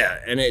 Yeah,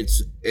 and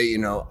it's,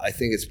 I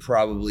think it's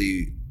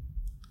probably,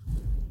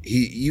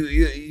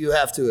 you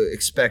have to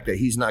expect that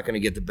he's not going to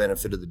get the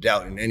benefit of the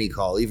doubt in any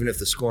call, even if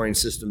the scoring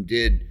system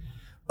did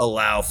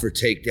allow for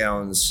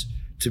takedowns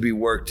to be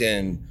worked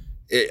in.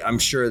 I'm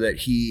sure that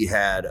he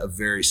had a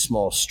very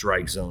small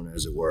strike zone,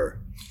 as it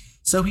were.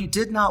 So he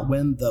did not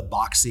win the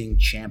boxing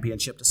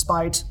championship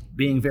despite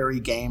being very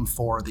game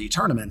for the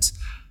tournament.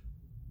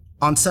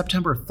 On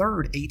September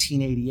 3rd,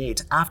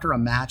 1888, after a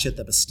match at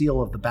the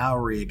Bastille of the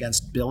Bowery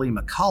against Billy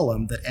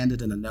McCollum that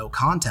ended in a no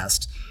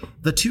contest,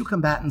 the two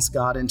combatants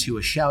got into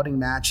a shouting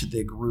match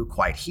that grew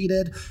quite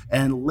heated,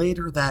 and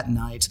later that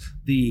night,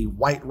 the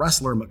white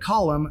wrestler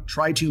McCollum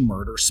tried to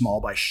murder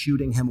Small by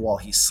shooting him while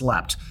he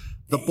slept.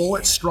 The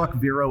bullet struck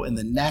Vero in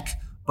the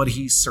neck, but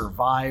he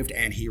survived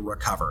and he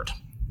recovered.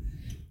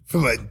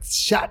 From a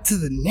shot to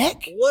the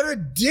neck? What a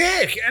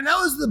dick! And that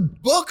was the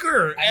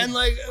booker. And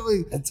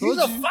he's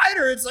a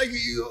fighter. It's like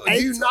you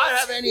not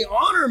have any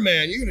honor,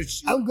 man. You're gonna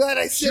I'm glad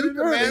I said shoot it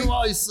the man early.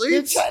 while he They're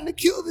sleeps. trying to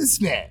kill this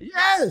man.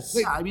 Yes.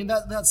 Yeah, I mean,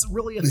 that's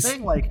really a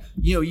thing. Like,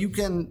 you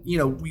can,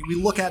 we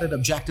look at it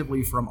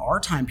objectively from our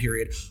time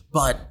period,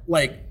 but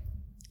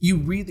you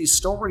read these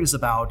stories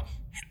about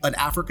an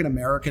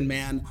African-American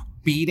man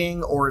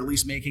beating or at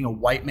least making a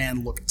white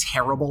man look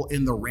terrible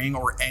in the ring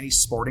or any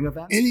sporting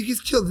event. And he gets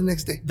killed the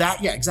next day.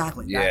 Yeah,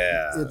 exactly.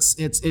 Yeah.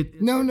 It's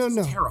No.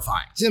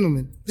 terrifying.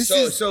 Gentlemen,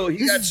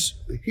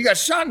 He got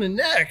shot in the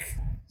neck.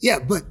 Yeah,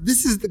 but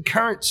this is the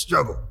current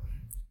struggle.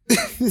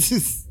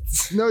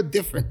 It's no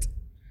different.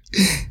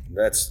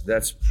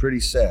 That's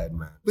pretty sad,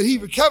 man. But he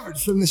recovered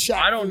from the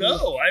shot. I don't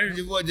know.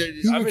 He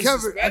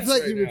recovered. I feel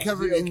like he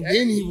recovered and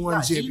then he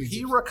won championship.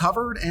 He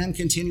recovered and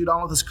continued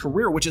on with his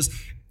career, which is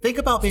Think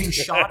about being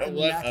shot in the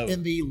What neck a-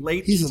 in the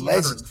late He's a 1800s.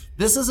 legend.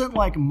 This isn't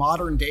like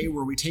modern day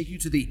where we take you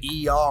to the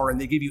ER and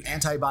they give you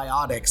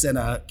antibiotics and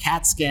a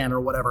CAT scan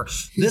or whatever.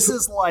 This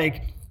is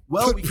like,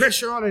 well, Put we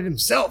pressure on it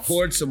himself.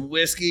 Poured some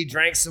whiskey,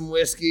 drank some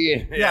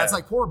whiskey. yeah, it's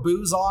like pour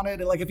booze on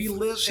it, and like if he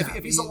lives,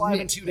 if he's alive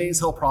in 2 days,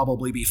 he'll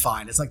probably be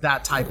fine. It's like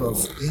that type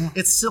of,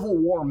 it's Civil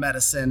War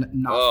medicine,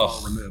 not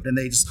far removed. And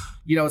they just,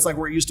 it's like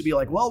where it used to be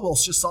like, well, we'll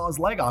just saw his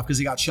leg off because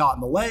he got shot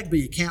in the leg, but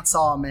you can't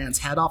saw a man's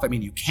head off. I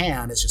mean, you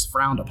can, it's just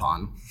frowned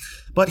upon.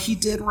 But he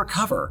did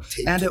recover,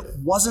 and it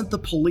wasn't the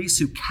police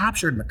who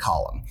captured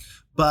McCollum,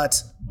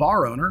 but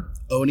bar owner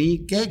Oni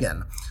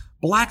Gagan.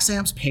 Black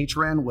Sam's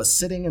patron was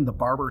sitting in the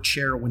barber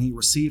chair when he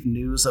received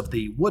news of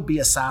the would-be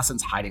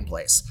assassin's hiding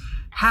place.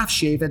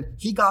 Half-shaven,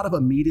 he got up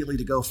immediately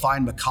to go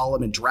find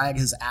McCollum and drag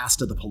his ass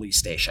to the police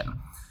station.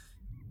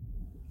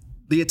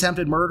 The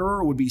attempted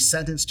murderer would be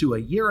sentenced to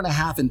 1.5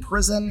 years in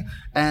prison,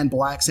 and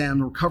Black Sam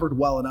recovered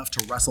well enough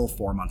to wrestle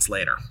 4 months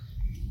later.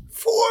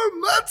 4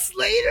 months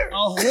later. a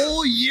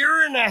whole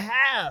year and a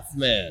half,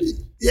 man.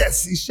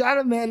 Yes, he shot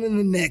a man in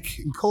the neck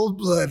in cold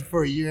blood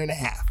for 1.5 years.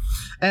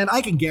 And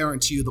I can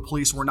guarantee you the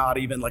police were not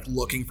even like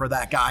looking for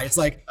that guy. It's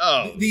like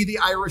the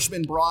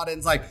Irishman brought in,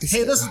 it's like,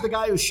 hey, this is the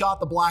guy who shot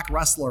the black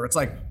wrestler. It's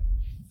like,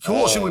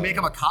 cool, should we make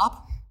him a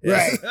cop?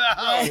 Right.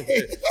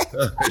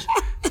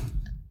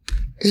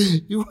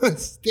 You want to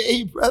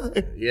stay,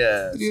 brother?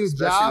 Yeah, You do a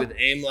especially job? with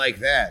aim like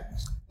that.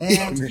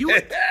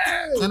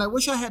 And I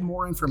wish I had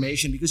more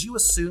information because you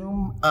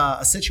assume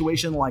a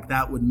situation like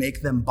that would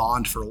make them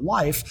bond for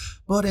life.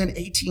 But in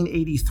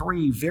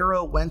 1883,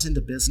 Vero went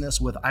into business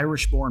with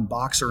Irish-born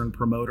boxer and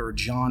promoter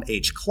John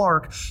H.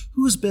 Clark,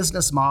 whose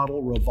business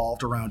model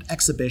revolved around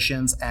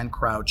exhibitions and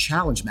crowd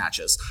challenge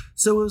matches.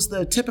 So it was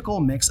the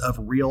typical mix of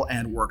real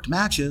and worked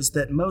matches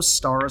that most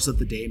stars of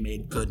the day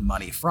made good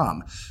money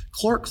from.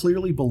 Clark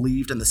clearly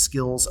believed in the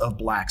skills of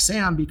Black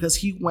Sam because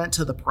he went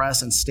to the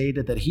press and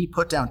stated that he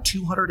put down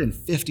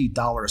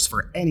 $250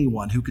 for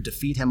anyone who could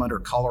defeat him under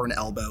collar and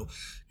elbow,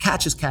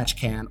 catch as catch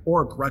can,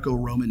 or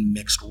Greco-Roman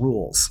mixed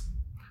rules.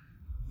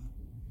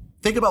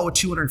 Think about what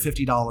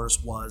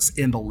 $250 was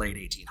in the late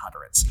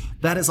 1800s.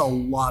 That is a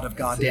lot of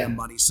goddamn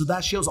money. So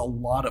that shows a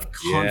lot of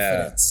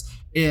confidence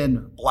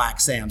in Black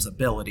Sam's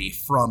ability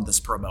from this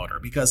promoter,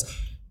 because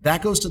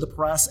that goes to the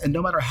press, and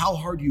no matter how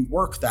hard you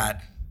work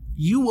that,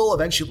 you will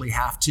eventually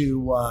have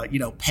to,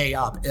 pay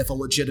up if a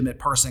legitimate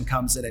person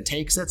comes in and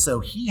takes it.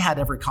 So he had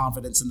every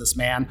confidence in this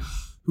man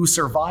who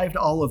survived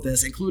all of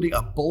this, including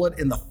a bullet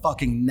in the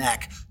fucking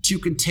neck, to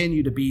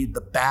continue to be the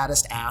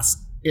baddest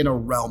ass in a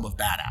realm of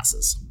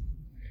badasses.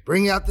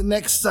 Bring out the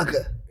next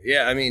sucker.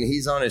 Yeah, I mean,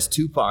 he's on his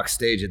Tupac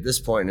stage at this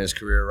point in his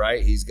career,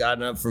 right? He's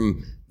gotten up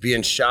from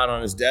being shot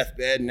on his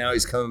deathbed, and now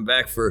he's coming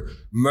back for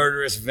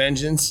murderous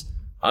vengeance.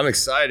 I'm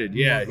excited.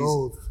 Yeah,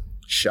 he's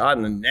shot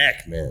in the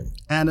neck, man.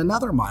 And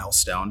another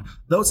milestone,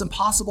 though it's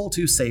impossible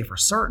to say for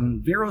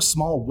certain, Vero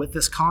Small, with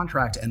this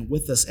contract and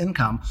with this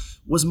income,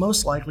 was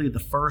most likely the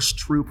first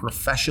true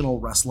professional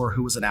wrestler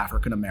who was an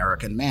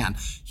African-American man.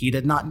 He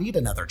did not need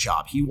another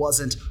job. He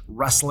wasn't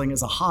wrestling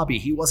as a hobby.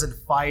 He wasn't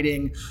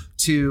fighting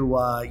to,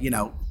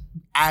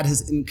 add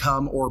his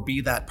income or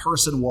be that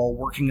person while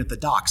working at the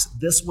docks.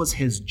 This was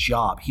his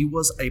job. He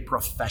was a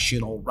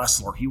professional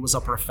wrestler. He was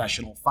a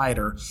professional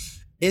fighter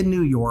in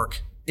New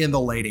York in the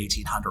late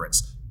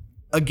 1800s.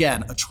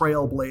 Again, a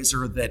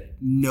trailblazer that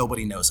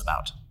nobody knows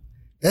about.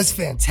 That's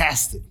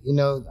fantastic.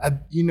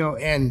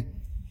 And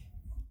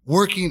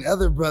working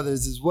other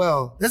brothers as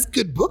well. That's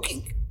good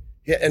booking.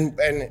 Yeah, and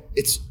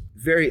it's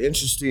very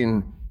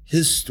interesting.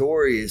 His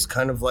story is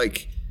kind of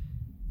like,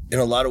 in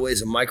a lot of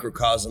ways, a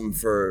microcosm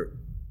for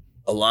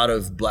a lot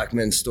of black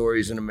men's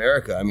stories in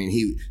America. I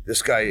mean,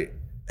 this guy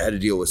had to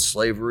deal with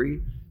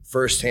slavery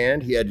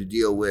firsthand. He had to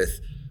deal with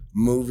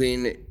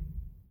moving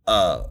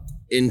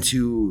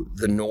into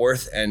the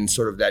North and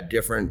sort of that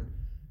different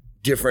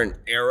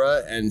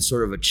era and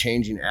sort of a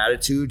changing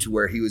attitude to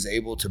where he was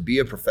able to be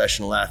a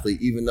professional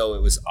athlete, even though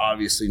it was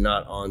obviously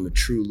not on the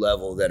true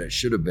level that it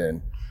should have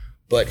been.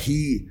 But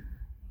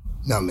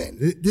No, man,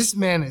 this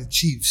man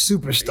achieved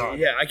superstar.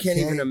 yeah, I can't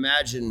even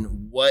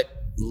imagine what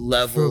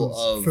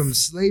level from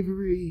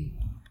slavery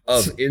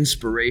of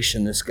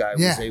inspiration this guy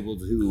was able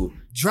to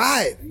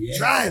drive,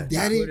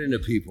 daddy. put into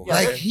people.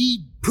 Like man.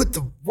 he put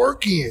the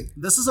work in.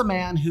 This is a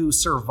man who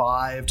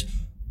survived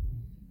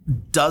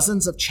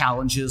dozens of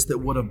challenges that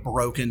would have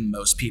broken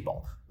most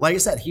people. Like I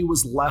said, he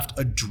was left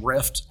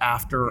adrift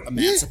after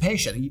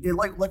emancipation.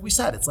 Like we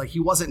said, it's like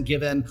he wasn't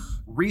given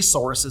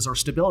resources or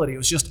stability. It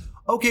was just,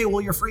 okay, well,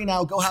 you're free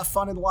now. Go have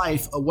fun in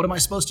life. What am I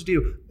supposed to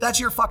do? That's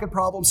your fucking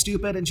problem,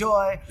 stupid.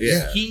 Enjoy.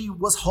 Yeah. He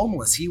was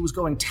homeless. He was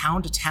going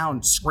town to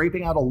town,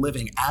 scraping out a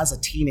living as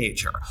a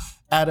teenager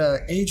at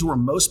an age where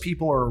most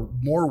people are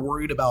more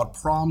worried about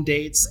prom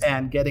dates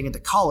and getting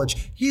into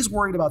college. He's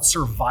worried about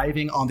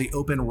surviving on the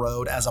open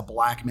road as a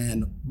black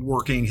man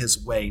working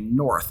his way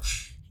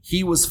north.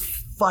 He was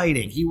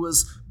fighting. He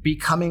was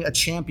becoming a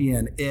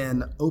champion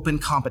in open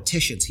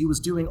competitions. He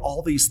was doing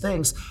all these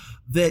things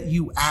that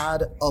you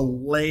add a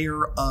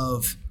layer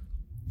of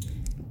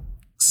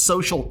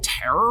social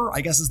terror,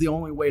 I guess is the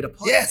only way to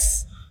put it.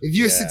 Yes. If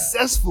you're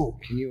successful,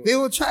 they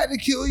will try to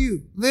kill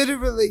you.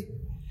 Literally.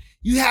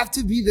 You have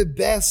to be the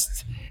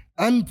best,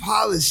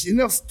 unpolished, and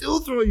they'll still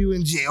throw you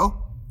in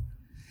jail.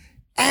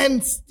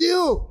 And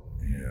still,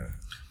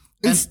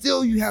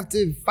 you have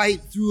to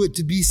fight through it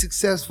to be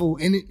successful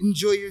and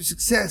enjoy your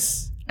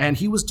success. And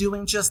he was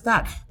doing just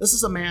that. This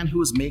is a man who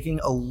was making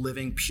a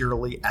living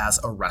purely as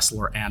a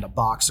wrestler and a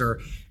boxer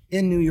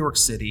in New York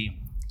City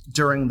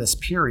during this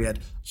period.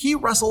 He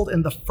wrestled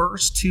in the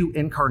first two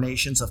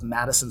incarnations of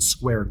Madison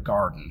Square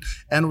Garden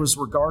and was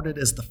regarded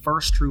as the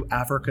first true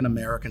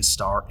African-American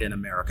star in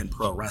American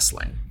pro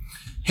wrestling.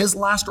 His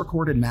last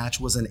recorded match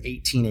was in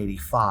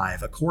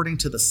 1885. According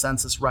to the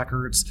census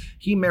records,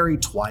 he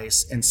married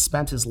twice and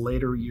spent his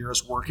later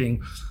years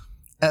working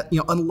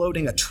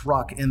unloading a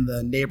truck in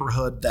the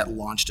neighborhood that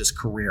launched his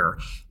career,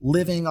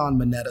 living on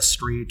Moneta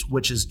Street,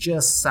 which is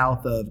just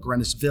south of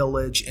Greenwich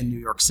Village in New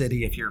York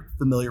City, if you're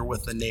familiar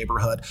with the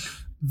neighborhood.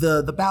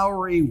 The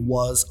Bowery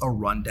was a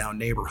rundown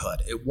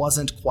neighborhood. It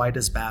wasn't quite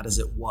as bad as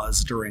it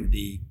was during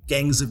the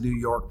Gangs of New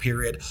York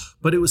period,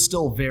 but it was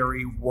still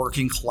very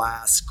working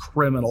class,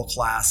 criminal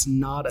class,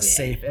 not a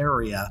safe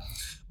area.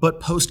 But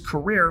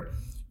post-career,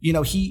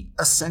 he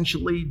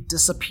essentially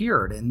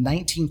disappeared. In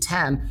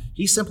 1910,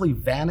 he simply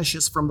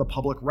vanishes from the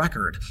public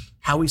record.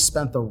 How he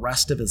spent the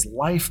rest of his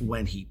life,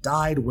 when he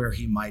died, where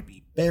he might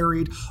be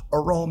buried,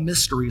 are all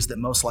mysteries that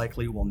most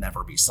likely will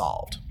never be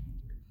solved.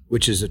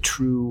 Which is a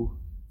true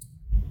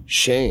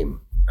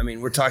shame. I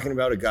mean, we're talking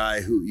about a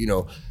guy who,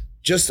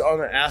 just on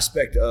the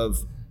aspect of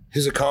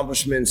his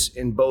accomplishments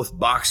in both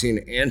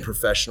boxing and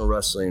professional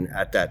wrestling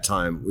at that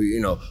time,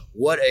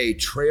 what a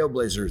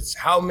trailblazer.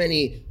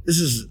 This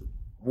is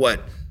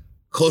what?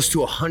 Close to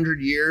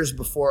 100 years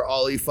before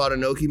Ali fought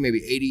Inoki,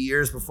 maybe 80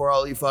 years before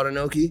Ali fought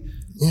Inoki.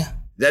 Yeah.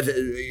 That,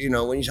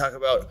 when you talk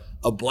about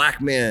a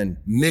black man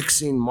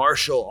mixing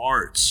martial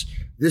arts,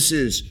 this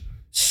is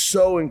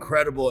so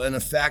incredible. And the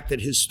fact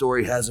that his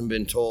story hasn't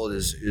been told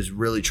is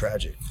really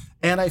tragic.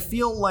 And I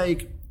feel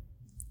like,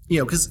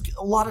 because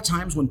a lot of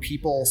times when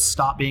people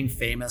stop being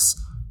famous,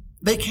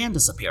 they can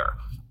disappear.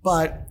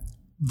 But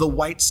the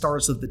white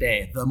stars of the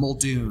day, the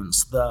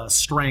Muldoons, the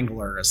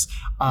Stranglers,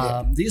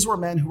 these were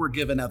men who were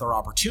given other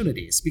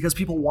opportunities because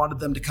people wanted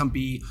them to come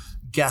be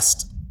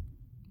guest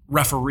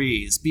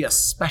referees, be a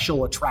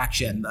special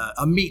attraction,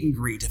 a meet and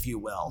greet, if you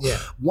will. Yeah.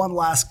 One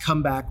last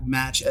comeback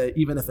match,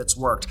 even if it's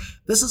worked.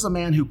 This is a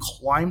man who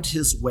clawed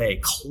his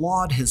way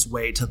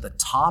to the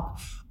top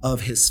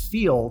of his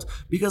field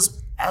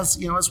because, as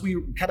we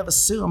kind of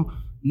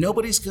assume,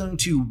 nobody's going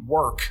to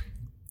work,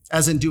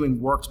 as in doing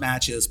worked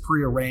matches,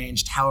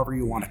 prearranged, however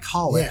you want to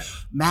call it,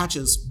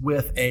 matches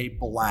with a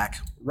black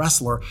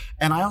wrestler.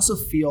 And I also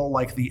feel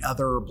like the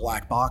other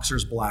black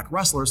boxers, black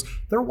wrestlers,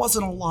 there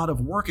wasn't a lot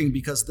of working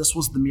because this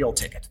was the meal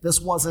ticket.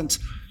 This wasn't,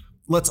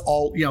 let's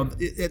all,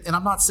 and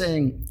I'm not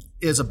saying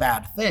is a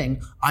bad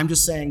thing. I'm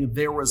just saying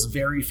there was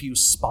very few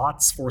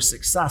spots for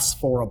success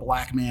for a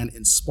black man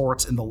in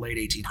sports in the late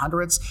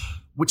 1800s,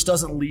 which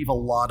doesn't leave a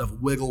lot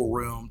of wiggle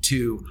room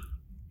to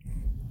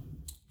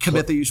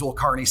commit the usual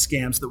carny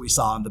scams that we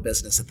saw in the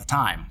business at the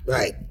time.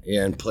 Right.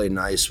 And play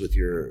nice with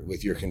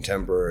your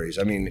contemporaries.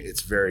 I mean,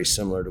 it's very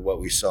similar to what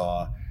we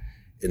saw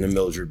in the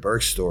Mildred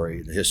Burke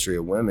story, the history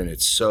of women.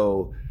 It's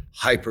so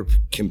hyper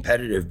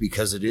competitive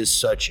because it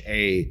is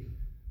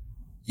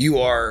you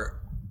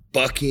are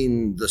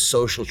bucking the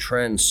social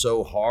trend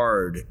so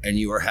hard and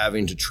you are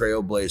having to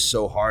trailblaze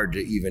so hard to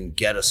even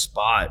get a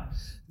spot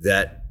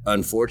that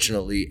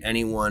unfortunately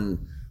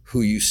anyone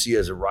who you see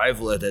as a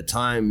rival at that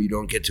time, you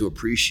don't get to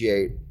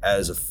appreciate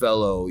as a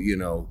fellow,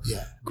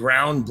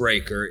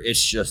 groundbreaker.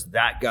 It's just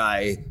that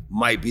guy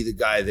might be the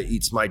guy that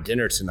eats my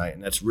dinner tonight.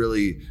 And that's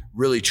really,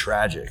 really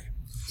tragic.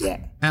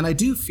 Yeah. And I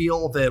do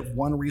feel that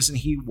one reason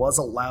he was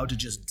allowed to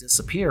just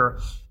disappear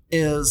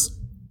is,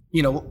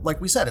 like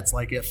we said, it's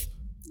like if,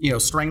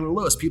 Strangler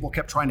Lewis, people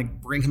kept trying to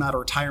bring him out of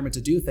retirement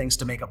to do things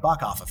to make a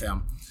buck off of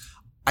him.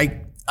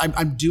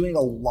 I'm doing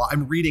a lot.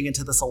 I'm reading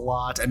into this a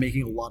lot. I'm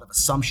making a lot of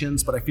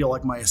assumptions, but I feel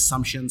like my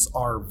assumptions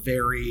are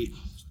very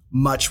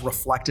much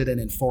reflected and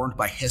informed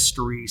by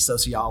history,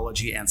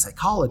 sociology, and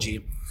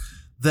psychology.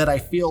 That I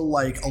feel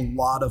like a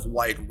lot of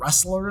white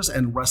wrestlers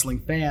and wrestling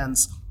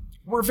fans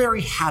were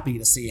very happy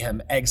to see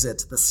him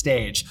exit the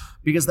stage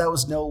because that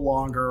was no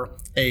longer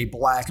a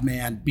black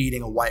man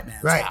beating a white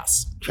man's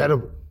ass.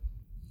 Incredible.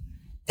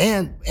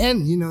 And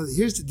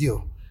here's the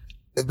deal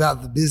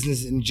about the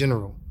business in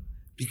general.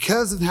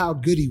 Because of how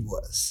good he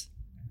was,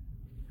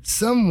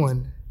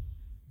 someone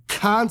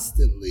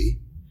constantly,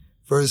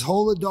 for his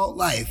whole adult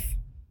life,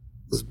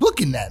 was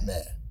booking that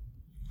man.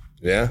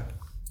 Yeah.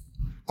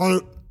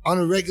 On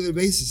a regular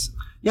basis.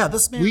 Yeah,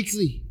 this man.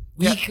 Weekly.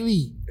 Yeah,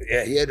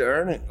 he had to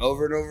earn it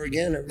over and over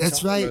again.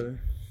 That's right. And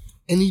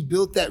he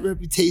built that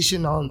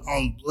reputation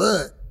on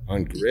blood.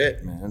 On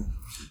grit, man.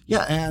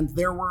 Yeah, and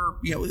there were,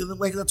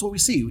 that's what we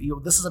see.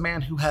 This is a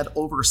man who had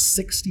over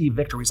 60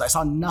 victories. I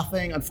saw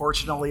nothing,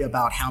 unfortunately,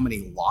 about how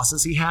many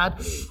losses he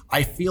had.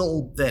 I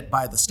feel that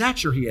by the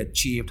stature he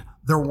achieved,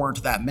 there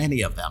weren't that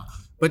many of them.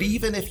 But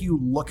even if you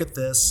look at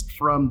this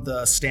from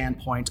the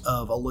standpoint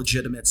of a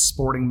legitimate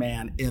sporting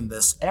man in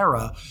this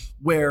era,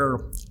 where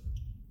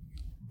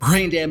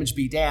brain damage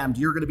be damned,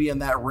 you're going to be in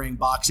that ring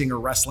boxing or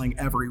wrestling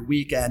every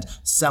weekend,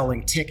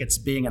 selling tickets,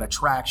 being an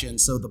attraction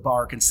so the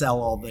bar can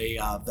sell all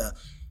the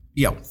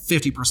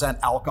 50%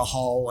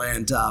 alcohol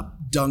and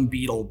dung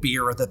beetle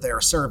beer that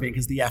they're serving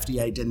because the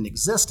FDA didn't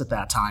exist at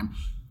that time.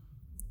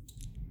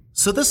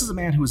 So this is a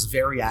man who was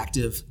very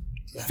active,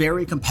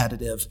 very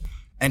competitive,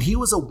 and he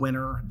was a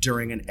winner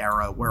during an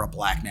era where a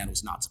black man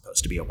was not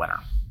supposed to be a winner.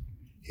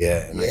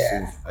 Yeah,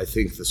 and I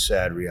think the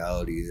sad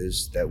reality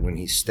is that when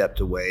he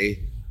stepped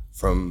away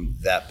from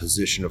that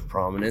position of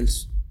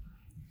prominence,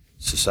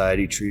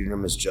 society treated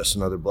him as just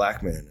another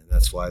black man. And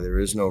that's why there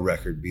is no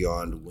record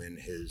beyond when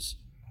his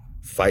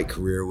fight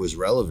career was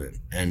relevant.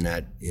 And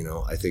that,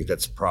 I think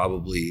that's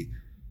probably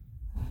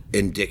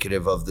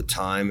indicative of the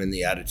time and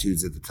the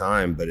attitudes at the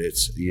time. But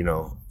it's,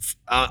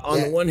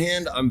 on the one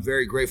hand, I'm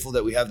very grateful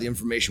that we have the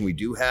information we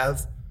do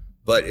have,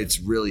 but it's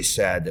really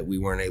sad that we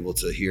weren't able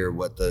to hear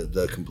what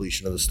the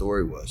completion of the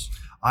story was.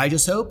 I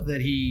just hope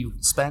that he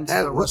spends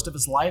the rest of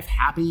his life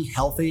happy,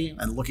 healthy,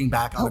 and looking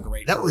back on a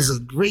great career. That was a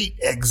great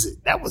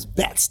exit. That was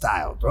bat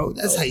style, bro.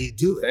 That's how you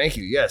do it. Thank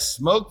you. Yes.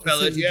 Smoke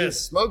pellet. Yes.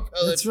 Smoke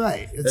pellet. That's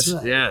right. That's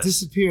right. Yes.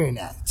 Disappearing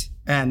act.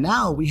 And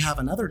now we have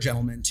another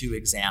gentleman to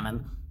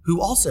examine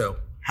who also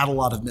had a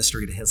lot of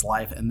mystery to his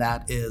life, and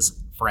that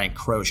is Frank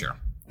Crozier.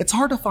 It's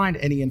hard to find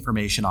any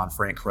information on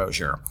Frank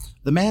Crozier.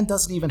 The man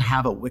doesn't even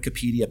have a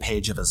Wikipedia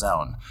page of his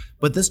own.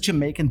 But this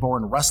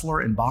Jamaican-born wrestler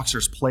and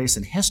boxer's place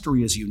in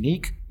history is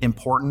unique,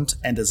 important,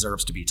 and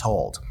deserves to be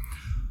told.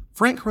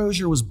 Frank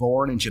Crozier was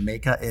born in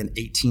Jamaica in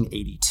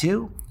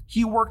 1882.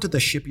 He worked at the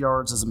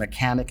shipyards as a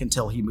mechanic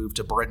until he moved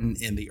to Britain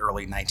in the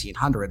early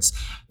 1900s.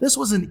 This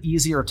was an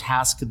easier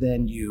task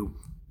than you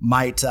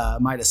might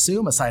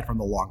assume, aside from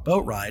the long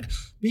boat ride,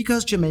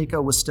 because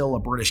Jamaica was still a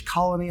British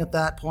colony at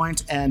that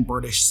point, and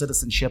British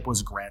citizenship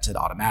was granted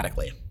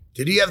automatically.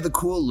 Did he have the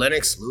cool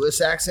Lennox Lewis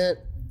accent?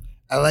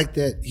 I like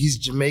that he's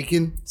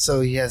Jamaican,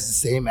 so he has the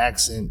same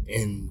accent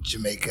in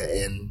Jamaica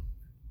and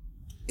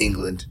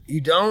England. You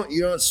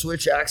don't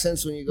switch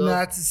accents when you go? No,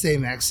 it's the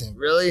same accent.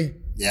 Really?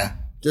 Yeah.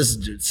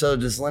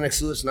 Does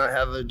Lennox Lewis not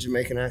have a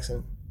Jamaican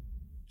accent?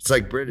 It's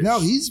like British. No,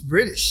 he's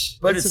British.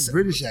 But it's a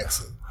British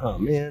accent. Oh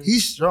man,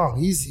 he's strong.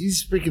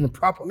 He's freaking the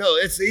proper. No,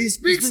 he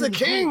speaks the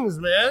King's,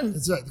 man.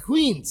 That's right, the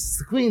Queen's. It's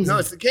the Queen's. No,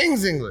 it's the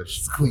King's English.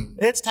 It's the Queen.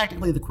 It's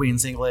technically the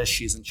Queen's English.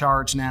 She's in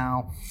charge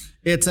now.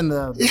 It's in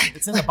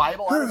the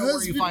Bible. I don't know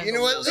where you find. You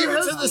know what? Leave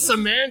it to the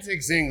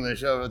semantics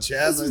English of it,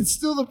 Chad. It's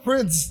still the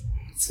prince.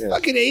 It's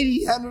fucking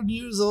 80, 100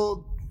 years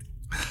old.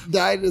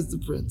 Died as the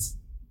prince.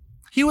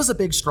 He was a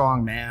big,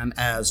 strong man,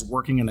 as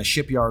working in a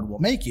shipyard will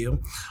make you.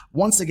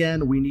 Once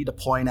again, we need to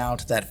point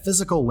out that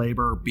physical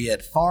labor, be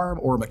it farm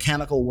or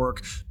mechanical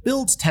work,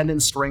 builds tendon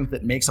strength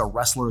that makes a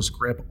wrestler's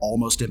grip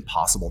almost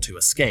impossible to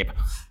escape.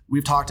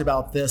 We've talked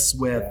about this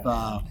with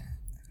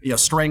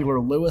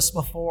Strangler Lewis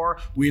before.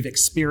 We've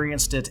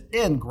experienced it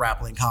in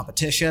grappling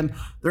competition.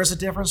 There's a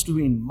difference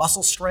between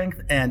muscle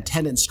strength and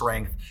tendon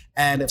strength,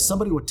 and if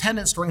somebody with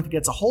tendon strength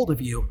gets a hold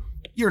of you,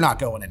 you're not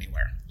going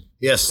anywhere.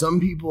 Yes, some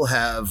people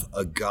have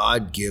a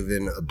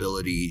God-given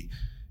ability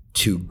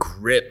to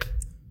grip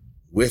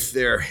with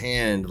their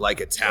hand like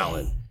a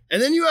talon.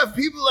 And then you have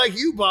people like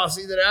you,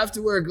 Bossy, that have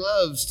to wear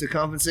gloves to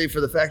compensate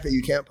for the fact that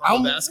you can't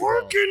play basketball.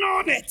 I'm working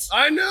on it.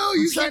 I know.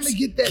 You're trying to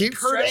get that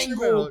Kurt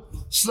Angle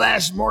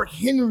 / Mark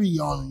Henry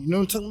on. You know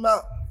what I'm talking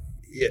about?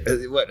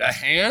 Yeah, what, a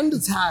hand?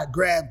 That's how I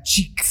grab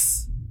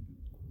cheeks.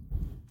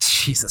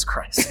 Jesus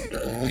Christ.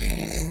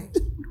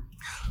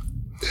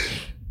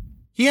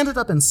 He ended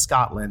up in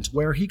Scotland,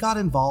 where he got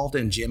involved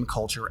in gym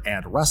culture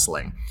and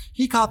wrestling.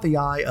 He caught the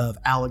eye of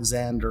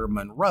Alexander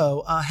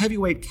Monroe, a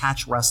heavyweight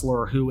catch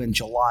wrestler who in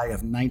July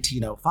of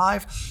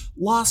 1905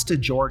 lost to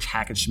George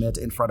Hackenschmidt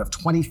in front of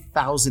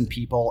 20,000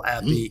 people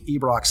at the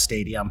Ibrox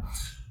Stadium.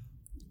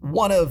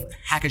 One of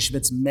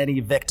Hackenschmidt's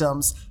many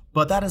victims,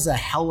 but that is a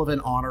hell of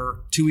an honor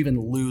to even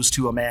lose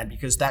to a man,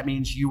 because that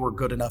means you were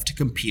good enough to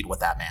compete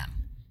with that man.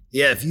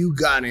 Yeah, if you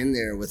got in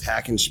there with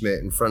Hackenschmidt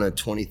in front of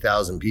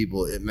 20,000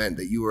 people, it meant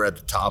that you were at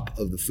the top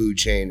of the food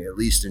chain, at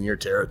least in your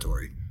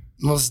territory.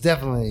 Most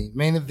definitely.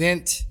 Main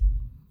event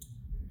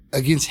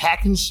against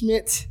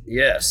Hackenschmidt.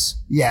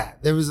 Yes. Yeah,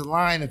 there was a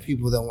line of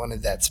people that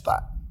wanted that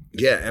spot.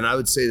 Yeah, and I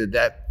would say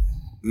that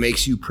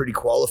makes you pretty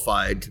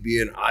qualified to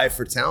be an eye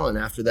for talent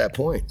after that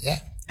point. Yeah.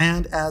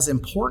 And as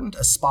important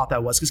a spot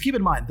that was, because keep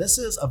in mind, this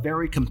is a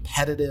very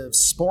competitive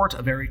sport,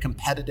 a very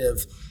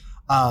competitive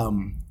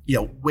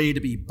way to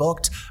be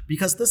booked,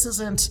 because this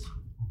isn't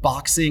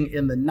boxing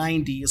in the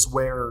 90s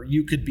where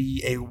you could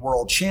be a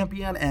world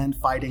champion and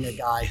fighting a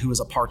guy who is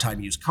a part-time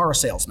used car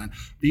salesman.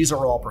 These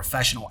are all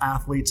professional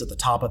athletes at the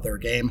top of their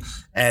game,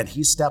 and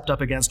he stepped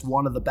up against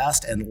one of the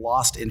best and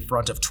lost in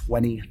front of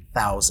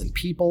 20,000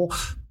 people.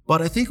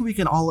 But I think we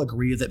can all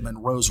agree that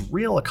Monroe's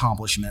real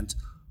accomplishment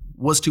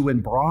was to win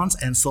bronze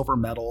and silver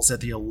medals at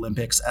the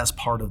Olympics as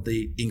part of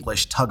the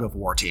English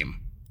tug-of-war team.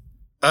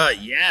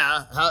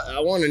 Yeah. I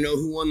want to know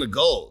who won the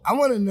gold. I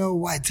want to know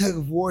why tug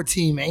of war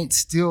team ain't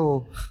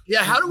still.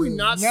 Yeah, how do we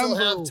not still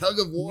have tug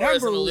of war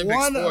as an Olympic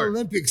one sport?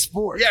 Olympic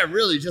sport. Yeah,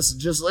 really.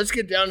 Just let's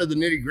get down to the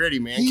nitty gritty,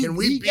 man. Can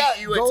we beat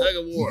you at tug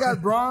of war? He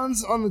got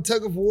bronze on the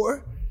tug of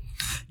war.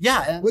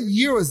 Yeah. And what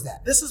year was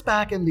that? This is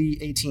back in the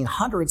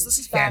 1800s. This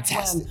is back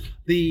Fantastic. when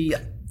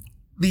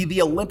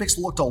the Olympics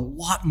looked a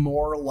lot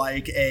more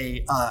like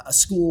a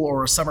school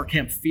or a summer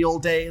camp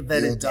field day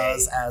than it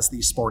does as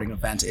the sporting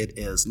event it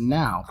is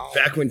now.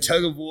 Back when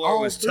tug of war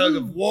was tug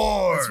of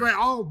war. That's right,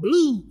 all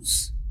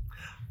blues.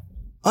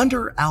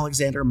 Under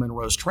Alexander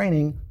Monroe's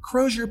training,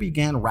 Crozier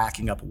began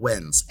racking up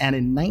wins, and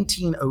in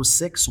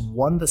 1906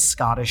 won the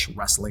Scottish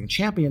Wrestling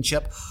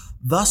Championship,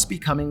 thus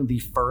becoming the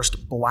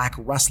first black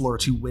wrestler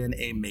to win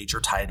a major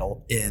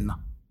title in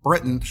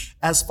Britain,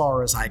 as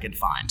far as I could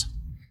find.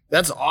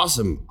 That's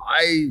awesome.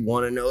 I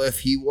want to know if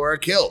he wore a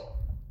kilt.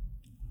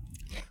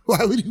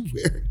 Why would he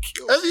wear a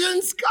kilt? Because he's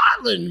in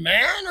Scotland,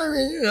 man. I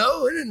mean,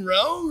 and in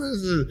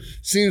Rome.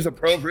 Seems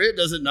appropriate,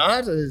 does it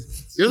not?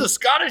 You're the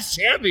Scottish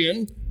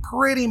champion.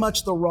 Pretty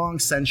much the wrong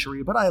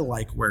century, but I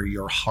like where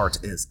your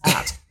heart is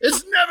at.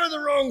 It's never the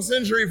wrong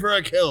century for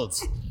a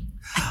kilt.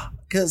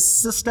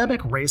 Because systemic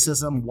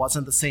racism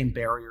wasn't the same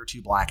barrier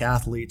to black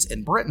athletes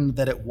in Britain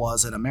that it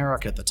was in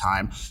America at the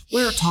time,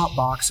 where top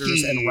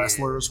boxers and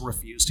wrestlers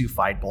refused to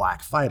fight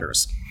black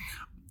fighters.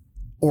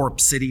 Or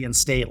city and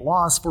state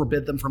laws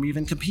forbid them from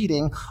even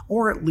competing,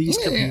 or at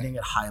least competing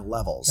at high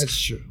levels.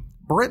 That's true.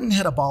 Britain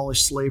had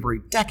abolished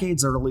slavery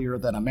decades earlier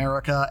than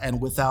America,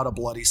 and without a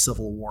bloody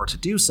civil war to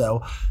do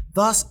so,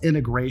 thus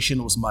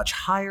integration was much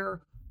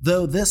higher.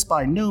 Though this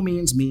by no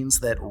means means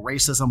that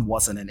racism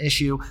wasn't an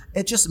issue,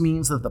 it just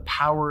means that the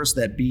powers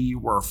that be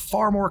were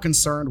far more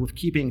concerned with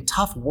keeping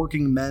tough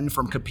working men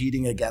from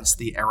competing against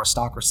the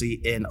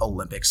aristocracy in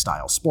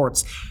Olympic-style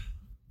sports.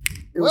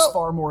 It was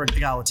far more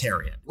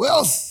egalitarian.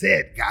 Well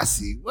said,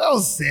 Gassi. Well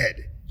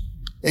said.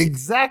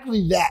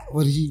 Exactly that,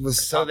 what he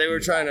was So they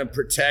were trying to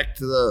protect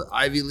the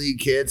Ivy League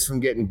kids from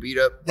getting beat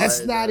up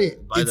That's not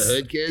it. By the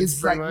hood kids,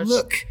 It's like, much?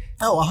 look.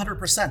 Oh,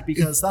 100%,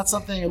 because that's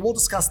something, and we'll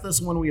discuss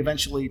this when we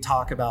eventually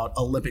talk about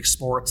Olympic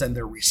sports and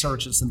their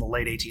resurgence in the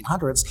late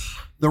 1800s.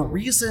 The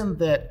reason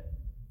that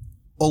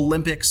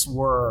Olympics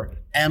were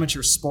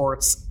amateur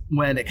sports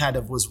when it kind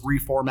of was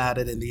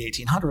reformatted in the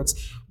 1800s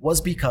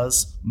was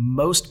because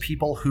most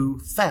people who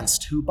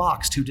fenced, who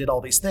boxed, who did all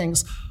these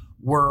things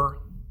were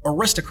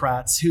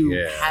aristocrats who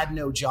had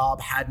no job,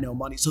 had no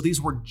money. So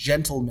these were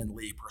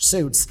gentlemanly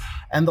pursuits.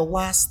 And the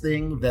last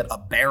thing that a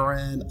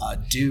baron, a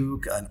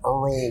duke, an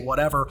earl,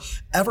 whatever,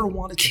 ever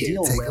wanted to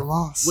deal with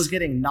was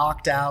getting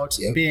knocked out,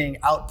 being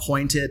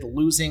outpointed,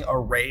 losing a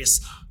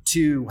race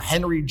to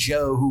Henry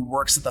Joe, who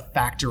works at the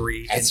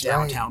factory in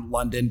downtown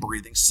London,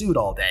 breathing soot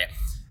all day.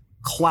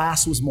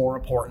 Class was more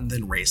important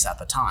than race at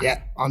the time.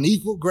 Yeah, on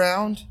equal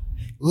ground.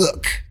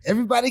 Look,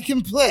 everybody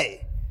can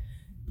play,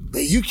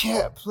 but you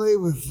can't play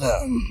with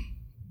them.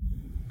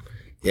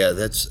 Yeah,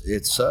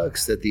 it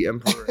sucks that the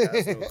emperor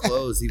has no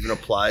clothes even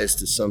applies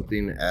to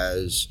something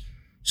as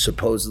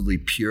supposedly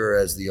pure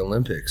as the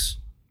Olympics.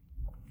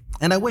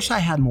 And I wish I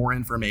had more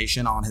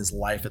information on his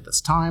life at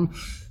this time.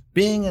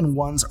 Being in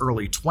one's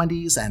early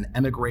 20s and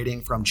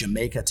emigrating from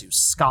Jamaica to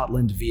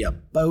Scotland via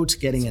boat,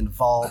 getting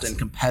involved in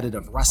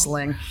competitive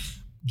wrestling,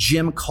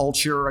 gym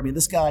culture. I mean,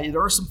 this guy,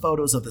 there are some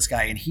photos of this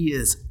guy, and he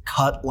is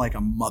cut like a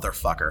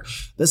motherfucker.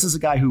 This is a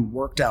guy who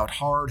worked out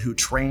hard, who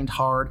trained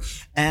hard,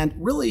 and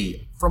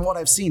really, from what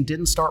I've seen,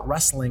 didn't start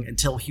wrestling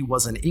until he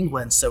was in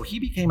England. So he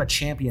became a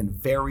champion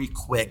very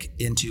quick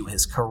into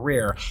his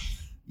career.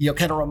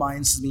 Kind of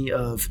reminds me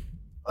of,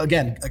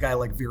 again, a guy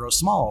like Vero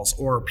Smalls,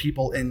 or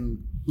people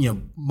in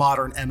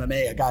modern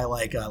MMA, a guy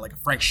like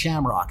Frank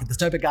Shamrock, the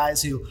type of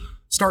guys who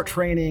start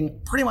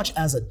training pretty much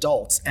as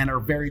adults and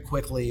are very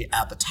quickly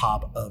at the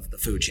top of the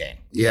food chain.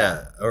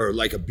 Yeah, or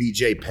like a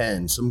BJ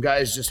Penn. Some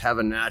guys just have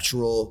a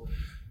natural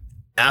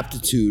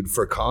aptitude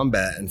for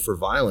combat and for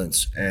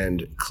violence,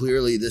 and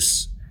clearly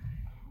this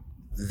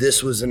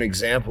was an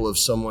example of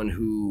someone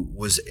who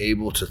was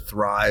able to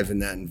thrive in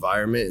that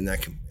environment,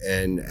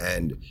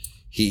 and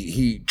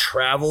he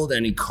traveled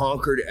and he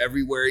conquered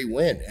everywhere he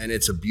went, and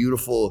it's a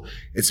beautiful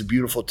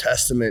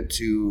testament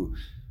to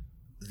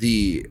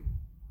the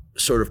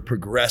sort of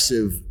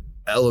progressive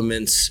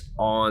elements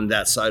on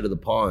that side of the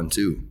pond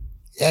too.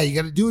 Yeah, you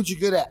got to do what you're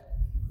good at.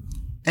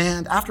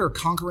 And after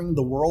conquering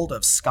the world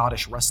of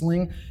Scottish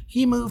wrestling,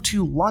 he moved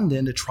to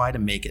London to try to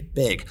make it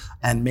big,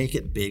 and make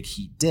it big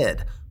he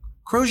did.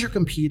 Crozier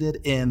competed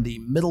in the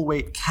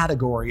middleweight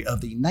category of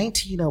the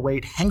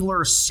 1908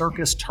 Hengler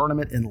Circus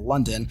Tournament in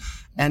London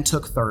and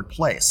took third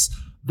place.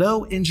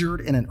 Though injured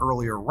in an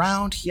earlier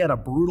round, he had a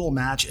brutal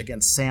match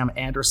against Sam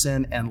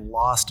Anderson and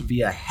lost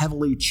via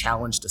heavily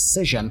challenged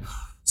decision.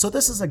 So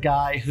this is a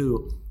guy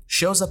who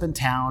shows up in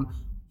town,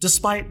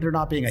 despite there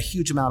not being a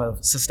huge amount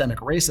of systemic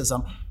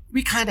racism.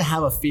 We kind of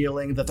have a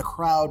feeling that the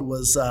crowd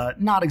was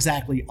not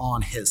exactly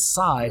on his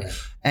side,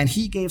 and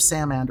he gave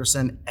Sam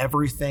Anderson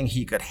everything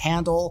he could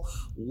handle,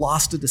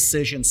 lost a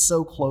decision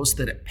so close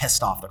that it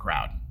pissed off the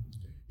crowd.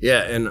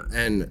 Yeah,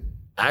 and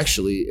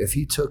actually, if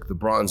he took the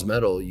bronze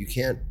medal, you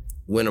can't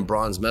win a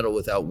bronze medal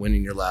without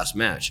winning your last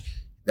match.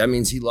 That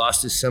means he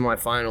lost his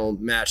semifinal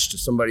match to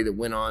somebody that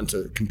went on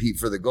to compete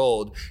for the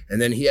gold,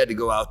 and then he had to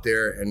go out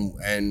there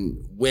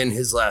and win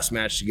his last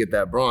match to get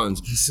that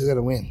bronze. He's still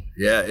gonna win.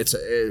 Yeah, it's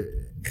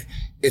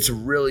a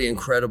really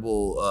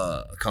incredible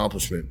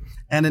accomplishment.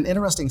 And an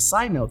interesting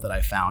side note that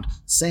I found,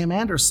 Sam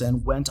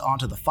Anderson went on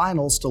to the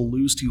finals to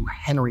lose to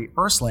Henry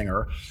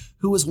Erslinger,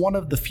 who was one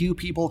of the few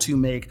people to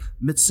make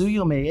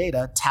Mitsuyo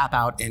Maeda tap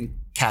out in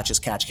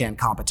catch-as-catch-can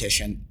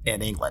competition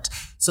in England.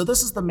 So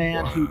this is the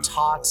man who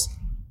taught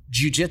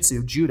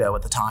jiu-jitsu, judo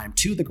at the time,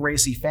 to the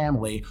Gracie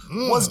family,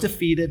 was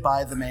defeated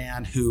by the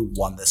man who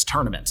won this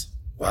tournament.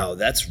 Wow,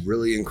 that's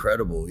really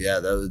incredible. Yeah,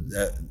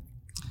 that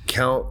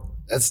count.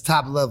 That's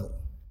top level.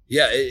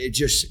 Yeah,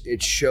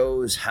 it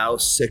shows how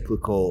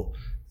cyclical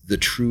the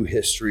true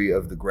history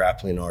of the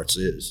grappling arts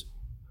is.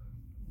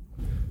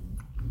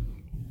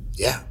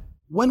 Yeah.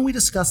 When we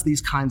discuss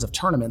these kinds of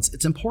tournaments,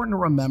 it's important to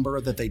remember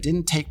that they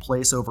didn't take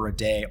place over a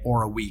day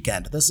or a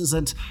weekend. This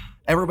isn't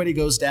everybody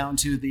goes down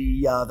to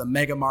the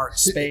Mega Mart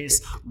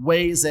space,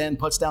 weighs in,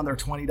 puts down their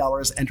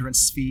 $20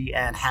 entrance fee,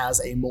 and has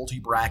a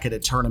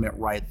multi-bracketed tournament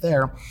right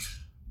there.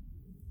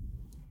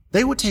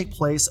 They would take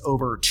place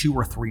over 2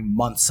 or 3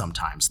 months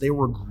sometimes. They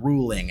were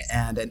grueling,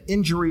 and an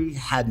injury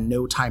had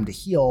no time to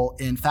heal.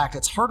 In fact,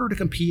 it's harder to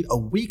compete a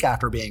week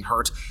after being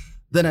hurt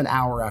than an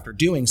hour after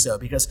doing so,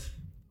 because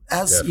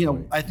as you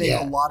know, I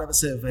think a lot of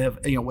us have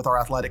with our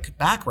athletic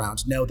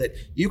background know that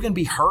you can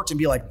be hurt and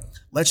be like,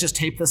 let's just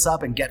tape this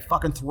up and get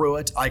fucking through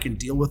it. I can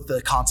deal with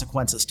the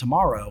consequences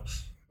tomorrow.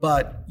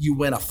 But you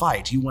win a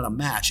fight, you win a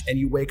match, and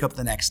you wake up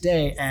the next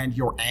day and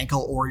your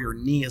ankle or your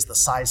knee is the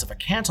size of a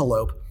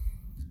cantaloupe.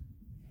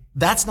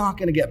 That's not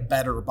going to get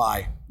better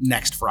by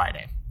next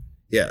Friday.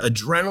 Yeah,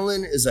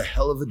 adrenaline is a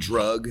hell of a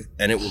drug,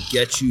 and it will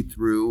get you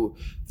through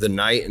the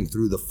night and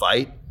through the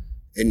fight.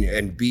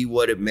 And be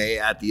what it may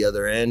at the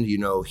other end,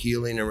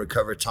 healing and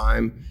recover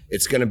time.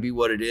 It's going to be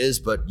what it is,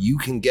 but you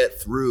can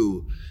get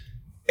through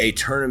a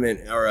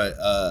tournament or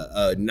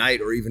a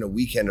night or even a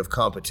weekend of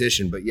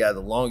competition. But yeah,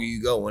 the longer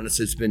you go, once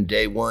it's been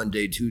day 1,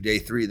 day 2, day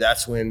 3,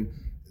 that's when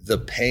the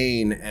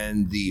pain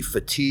and the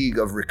fatigue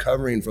of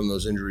recovering from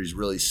those injuries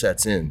really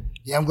sets in.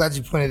 Yeah, I'm glad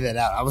you pointed that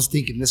out. I was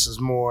thinking this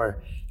was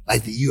more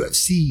like the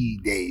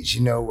UFC days,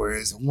 where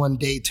it's a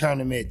 1-day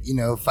tournament,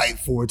 fight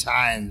 4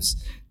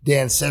 times.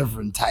 Dan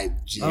Severn type.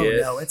 Oh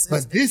no,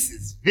 but this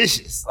is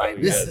vicious. Like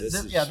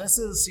this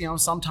is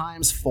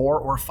sometimes 4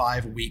 or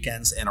 5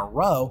 weekends in a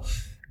row,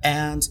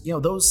 and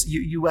those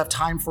you have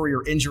time for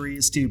your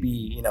injuries to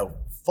be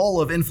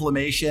full of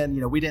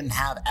inflammation. We didn't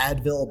have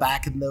Advil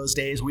back in those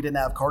days. We didn't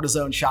have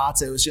cortisone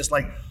shots. It was just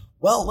like,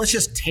 well, let's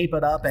just tape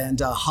it up and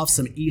huff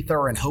some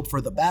ether and hope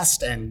for the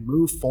best and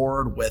move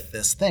forward with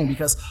this thing,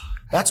 because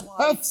that's why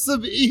huff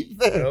some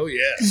ether. Oh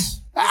yeah.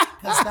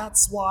 Because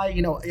that's why,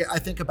 I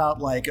think about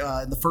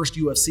in the first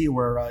UFC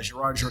where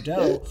Gerard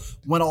Jordeau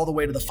went all the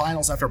way to the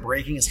finals after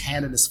breaking his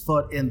hand and his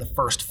foot in the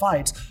first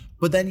fight.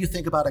 But then you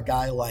think about a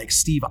guy like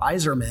Steve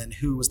Yzerman,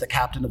 who was the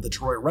captain of the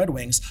Detroit Red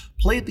Wings,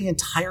 played the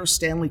entire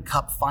Stanley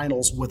Cup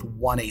finals with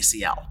 1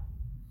 ACL.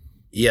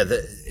 Yeah,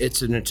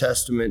 it's a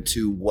testament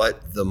to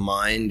what the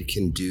mind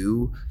can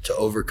do to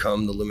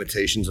overcome the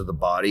limitations of the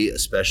body,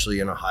 especially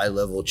in a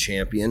high-level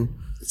champion.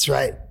 That's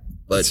right.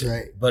 That's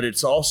right. But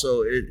it's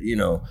also,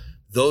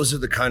 those are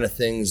the kind of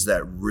things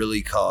that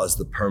really cause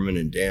the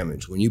permanent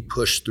damage. When you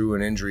push through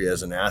an injury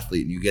as an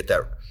athlete and you get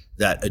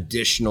that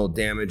additional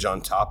damage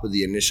on top of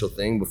the initial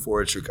thing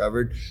before it's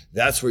recovered,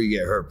 that's where you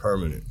get hurt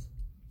permanent.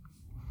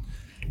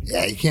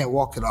 Yeah, you can't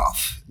walk it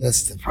off.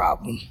 That's the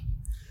problem.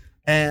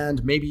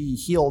 And maybe he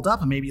healed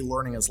up, maybe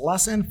learning his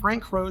lesson,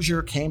 Frank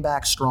Crozier came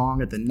back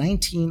strong at the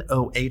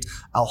 1908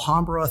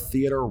 Alhambra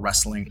Theater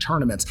Wrestling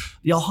Tournament.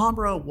 The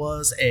Alhambra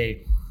was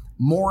a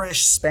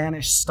Moorish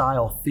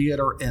Spanish-style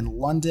theater in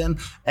London,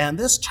 and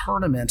this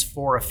tournament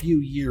for a few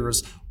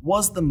years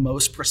was the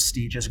most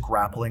prestigious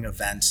grappling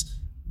event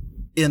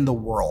in the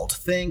world.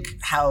 Think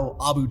how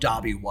Abu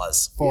Dhabi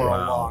was for a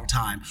long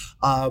time.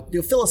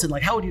 Fill us in,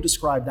 how would you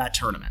describe that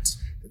tournament?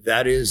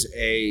 That is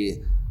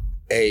an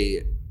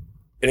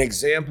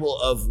example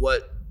of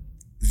what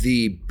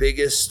the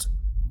biggest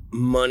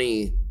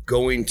money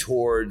going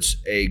towards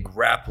a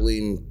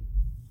grappling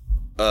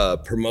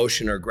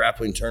promotion or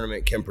grappling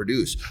tournament can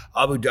produce.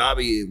 Abu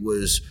Dhabi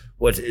was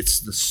it's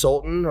the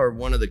Sultan or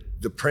one of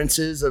the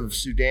princes of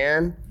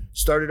Sudan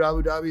started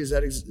Abu Dhabi. Is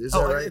that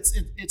right?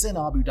 It's in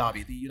Abu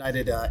Dhabi, the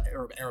United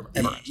Arab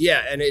Emirates.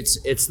 Yeah, and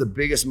it's the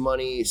biggest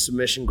money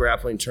submission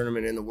grappling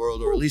tournament in the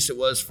world, or at least it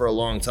was for a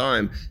long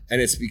time.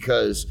 And it's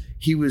because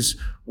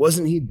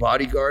wasn't he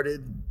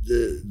bodyguarded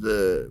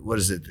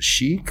the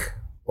Sheikh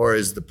or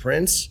is the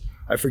prince?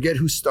 I forget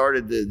who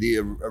started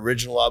the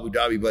original Abu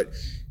Dhabi, but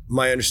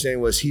my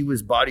understanding was he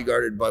was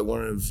bodyguarded by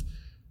one of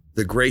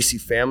the Gracie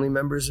family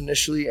members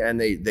initially,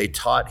 and they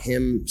taught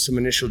him some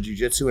initial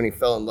jiu-jitsu, and he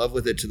fell in love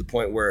with it to the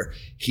point where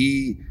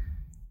he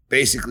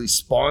basically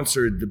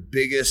sponsored the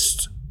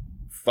biggest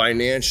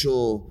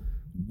financial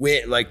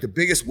win, like the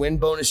biggest win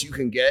bonus you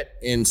can get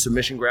in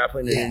submission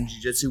grappling and in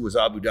jiu-jitsu was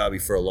Abu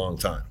Dhabi for a long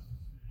time.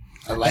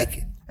 I like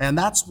it. And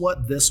that's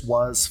what this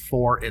was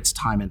for its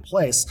time and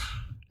place.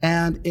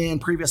 And in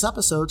previous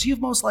episodes,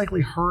 you've most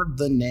likely heard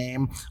the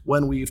name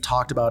when we've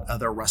talked about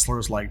other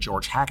wrestlers like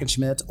George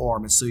Hackenschmidt or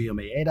Mitsuya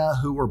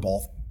Maeda, who were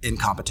both in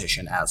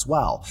competition as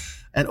well.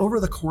 And over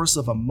the course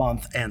of a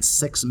month and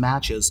 6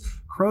 matches,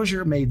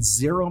 Crozier made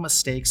 0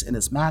 mistakes in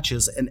his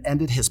matches and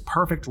ended his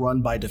perfect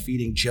run by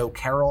defeating Joe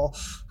Carroll,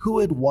 who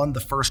had won the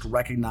first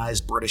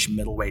recognized British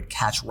middleweight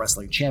catch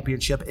wrestling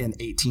championship in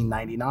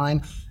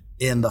 1899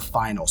 in the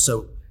final.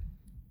 So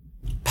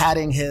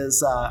padding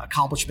his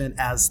accomplishment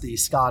as the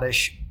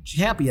Scottish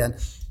champion,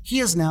 he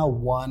has now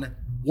won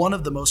one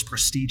of the most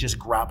prestigious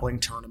grappling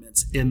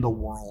tournaments in the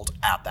world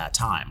at that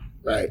time.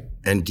 Right.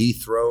 And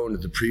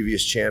dethroned the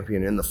previous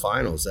champion in the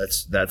finals.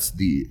 That's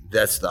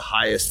the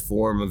highest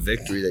form of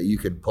victory that you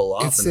could pull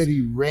off. It said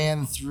he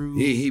ran through.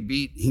 He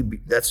beat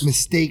that's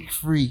mistake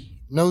free.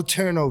 No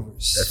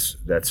turnovers.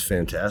 That's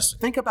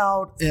fantastic. Think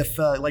about if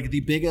like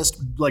the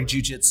biggest like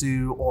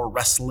jiu-jitsu or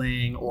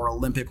wrestling or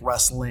Olympic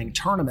wrestling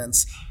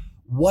tournaments,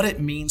 what it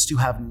means to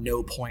have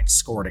no points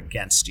scored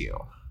against you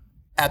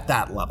at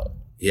that level.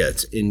 Yeah,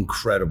 it's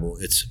incredible.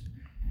 It's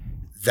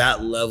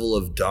that level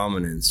of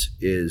dominance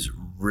is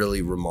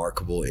really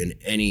remarkable in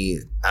any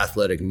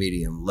athletic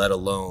medium, let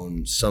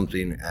alone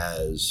something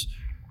as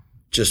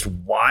just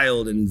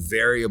wild and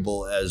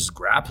variable as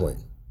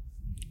grappling.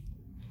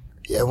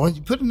 Yeah, when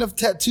you put enough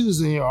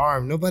tattoos on your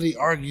arm, nobody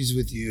argues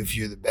with you if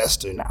you're the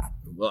best or not.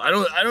 Well, I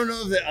don't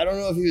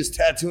know if he was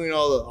tattooing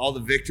all the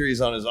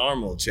victories on his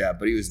arm, old chap,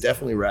 but he was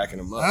definitely racking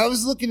them up. I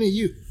was looking at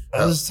you.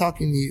 I was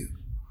talking to you.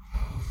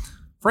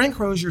 Frank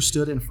Crozier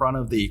stood in front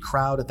of the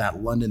crowd at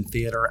that London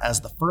theater as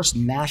the first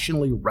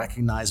nationally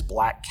recognized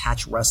black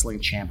catch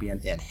wrestling champion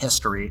in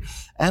history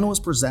and was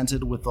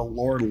presented with the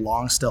Lord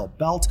Longstill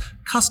belt,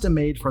 custom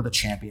made for the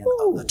champion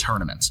of the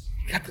tournament.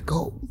 Got the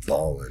gold.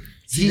 Ballin'.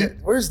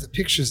 Where's the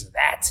pictures of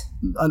that?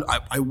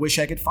 I wish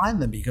I could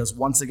find them because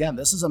once again,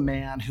 this is a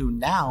man who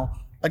now,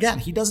 again,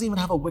 he doesn't even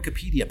have a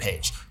Wikipedia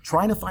page.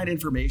 Trying to find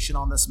information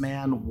on this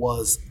man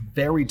was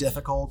very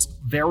difficult,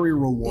 very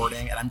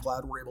rewarding, and I'm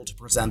glad we're able to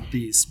present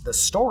this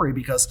story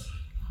because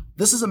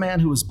this is a man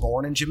who was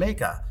born in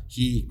Jamaica.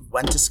 He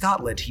went to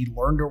Scotland. He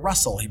learned to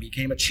wrestle. He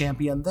became a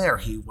champion there.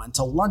 He went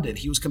to London.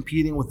 He was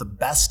competing with the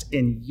best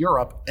in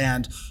Europe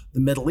and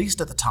the Middle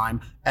East at the time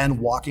and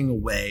walking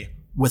away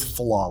with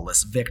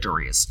flawless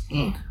victories.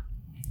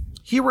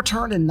 He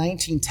returned in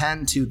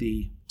 1910 to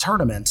the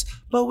tournament,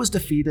 but was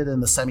defeated in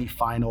the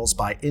semifinals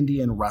by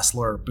Indian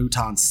wrestler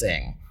Bhutan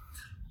Singh.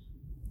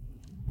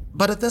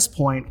 But at this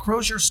point,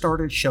 Crozier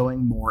started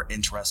showing more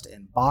interest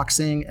in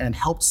boxing and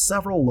helped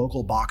several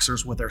local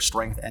boxers with their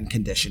strength and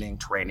conditioning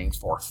training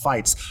for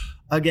fights.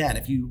 Again,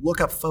 if you look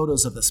up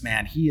photos of this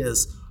man, he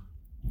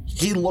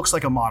looks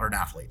like a modern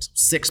athlete.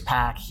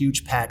 6-pack,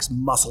 huge pecs,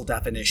 muscle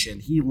definition.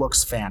 He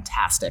looks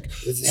fantastic.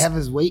 Does he have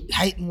his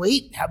height and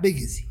weight? How big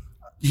is he?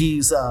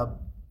 He's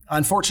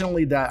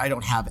unfortunately, that I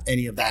don't have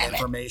any of that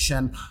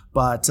information,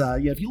 but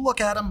if you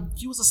look at him,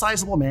 he was a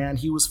sizable man.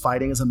 He was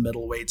fighting as a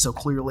middleweight, so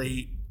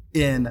clearly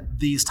in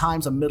these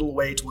times, a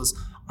middleweight was,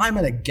 I'm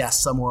going to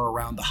guess, somewhere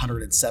around the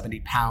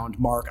 170-pound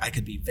mark. I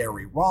could be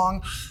very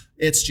wrong.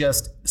 It's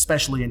just,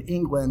 especially in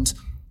England,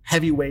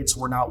 heavyweights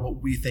were not what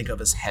we think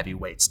of as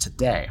heavyweights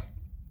today.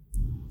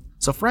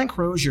 So Frank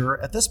Crozier,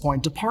 at this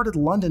point, departed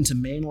London to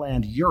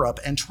mainland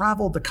Europe and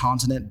traveled the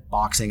continent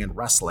boxing and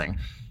wrestling.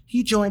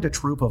 He joined a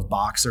troupe of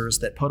boxers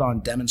that put on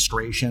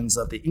demonstrations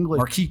of the English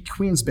Marquis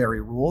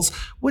Queensberry rules,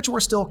 which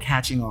were still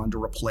catching on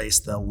to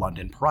replace the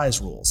London prize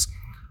rules.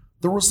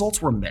 The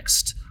results were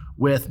mixed,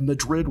 with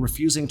Madrid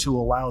refusing to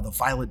allow the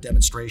violent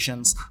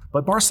demonstrations,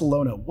 but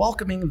Barcelona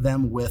welcoming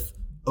them with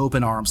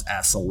open arms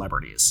as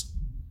celebrities.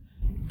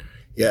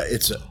 Yeah,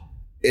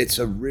 it's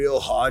a real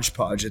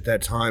hodgepodge at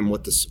that time.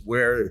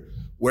 Where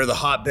the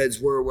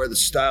hotbeds were, where the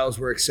styles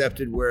were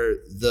accepted, where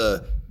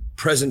the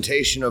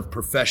presentation of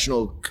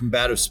professional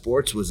combative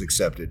sports was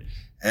accepted,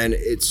 and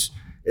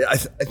I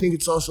think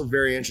it's also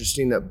very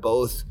interesting that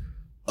both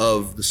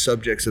of the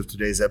subjects of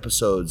today's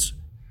episodes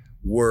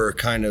were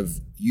kind of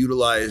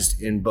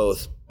utilized in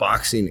both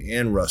boxing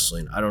and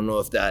wrestling. I don't know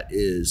if that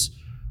is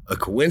a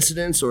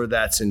coincidence or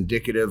that's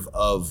indicative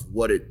of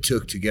what it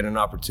took to get an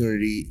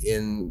opportunity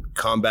in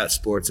combat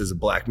sports as a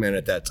black man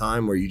at that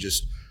time, where you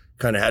just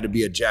kind of had to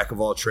be a jack of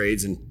all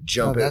trades and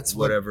jump at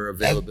whatever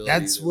availability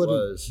that's what it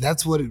was.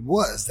 That's what it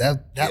was.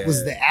 That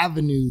was the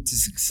avenue to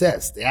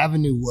success. The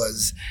avenue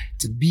was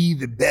to be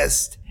the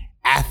best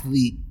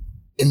athlete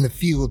in the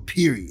field,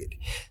 period.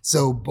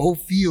 So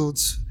both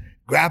fields,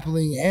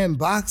 grappling and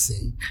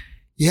boxing,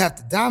 you have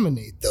to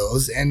dominate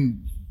those,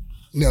 and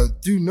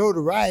through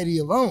notoriety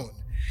alone,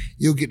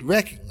 you'll get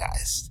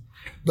recognized.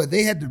 But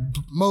they had to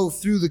mow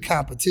through the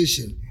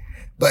competition.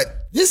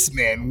 But this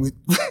man would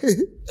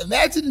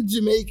imagine a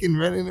Jamaican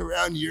running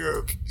around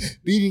Europe,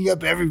 beating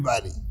up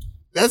everybody.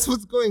 That's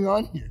what's going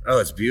on here. Oh,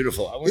 it's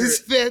beautiful. It's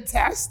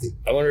fantastic.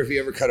 I wonder if he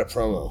ever cut a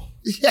promo.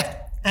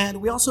 Yeah.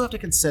 And we also have to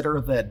consider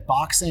that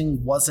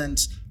boxing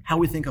wasn't how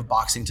we think of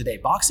boxing today.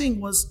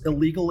 Boxing was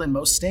illegal in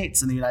most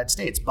states in the United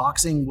States.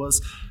 Boxing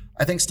was,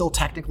 I think, still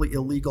technically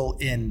illegal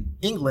in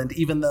England,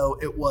 even though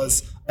it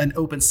was an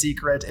open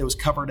secret. It was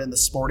covered in the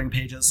sporting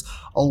pages.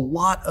 A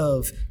lot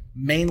of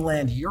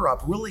mainland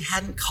Europe really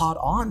hadn't caught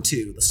on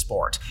to the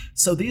sport.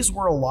 So these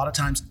were a lot of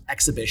times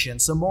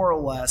exhibitions, so more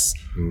or less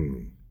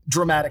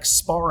dramatic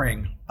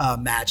sparring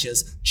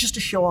matches just to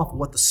show off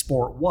what the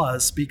sport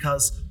was,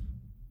 because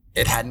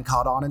it hadn't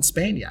caught on in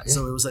Spain yet.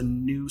 So it was a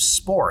new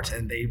sport,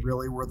 and they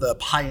really were the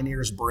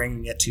pioneers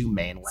bringing it to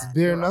mainland.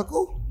 Bare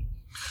knuckle?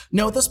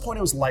 No, at this point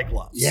it was light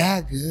gloves.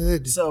 Yeah,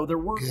 good. So there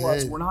were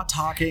gloves. We're not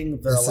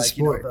talking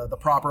the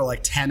proper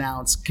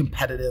 10-ounce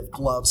competitive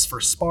gloves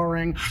for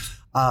sparring.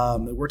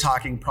 We're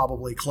talking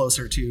probably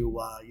closer to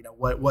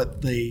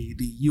what the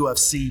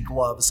UFC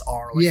gloves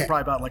are.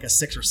 Probably about a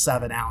 6 or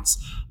 7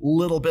 ounce,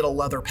 little bit of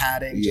leather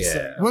padding.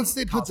 Once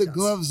they put the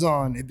gloves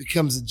on, it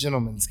becomes a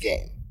gentleman's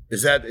game.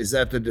 Is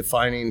that the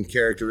defining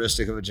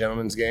characteristic of a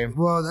gentleman's game?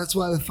 Well, that's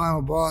why the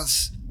final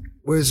boss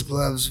wears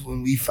gloves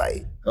when we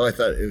fight. Oh, I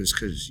thought it was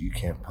because you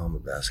can't palm a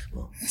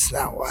basketball. That's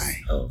not why.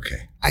 Oh,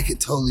 okay. I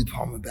could totally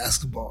palm a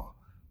basketball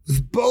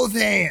with both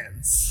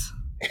hands.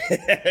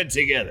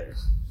 Together.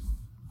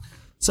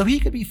 So he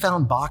could be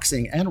found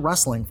boxing and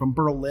wrestling from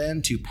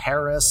Berlin to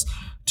Paris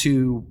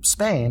to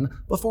Spain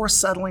before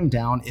settling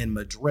down in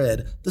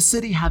Madrid, the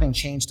city having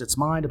changed its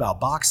mind about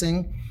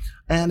boxing.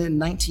 And in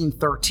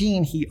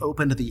 1913, he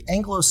opened the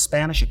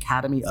Anglo-Spanish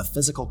Academy of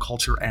Physical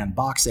Culture and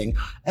Boxing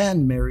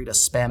and married a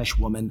Spanish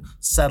woman,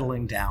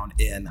 settling down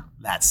in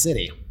that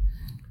city.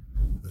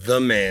 The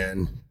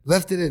man.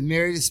 Left it and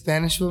married a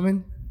Spanish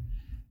woman?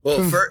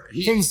 Well,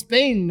 from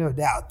Spain, no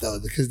doubt, though,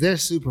 because they're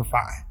super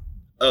fine.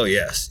 Oh,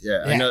 yes.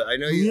 Yeah. I know.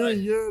 When you're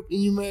in Europe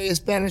and you marry a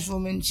Spanish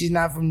woman, she's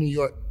not from New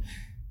York.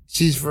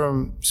 She's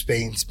from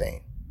Spain.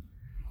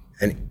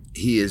 And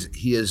he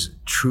has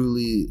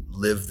truly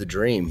lived the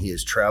dream. He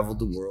has traveled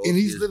the world. And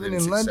he's living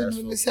in London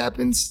when this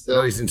happens?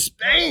 No, he's in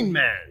Spain,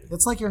 man.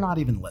 It's like you're not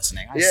even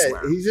listening, I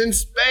swear. He's in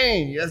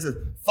Spain. You have to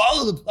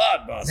follow the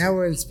plot, boss. Now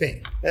we're in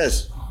Spain.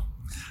 Yes.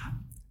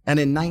 And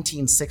in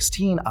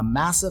 1916, a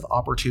massive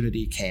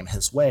opportunity came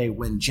his way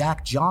when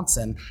Jack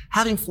Johnson,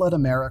 having fled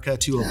America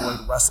to avoid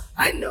wrestling...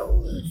 I know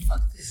who the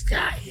fuck this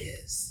guy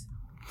is.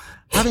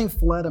 Having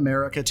fled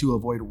America to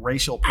avoid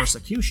racial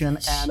persecution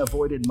and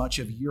avoided much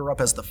of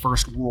Europe as the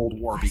First World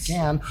War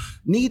began,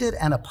 needed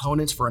an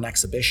opponent for an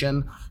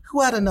exhibition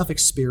who had enough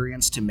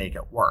experience to make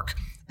it work.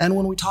 And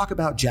when we talk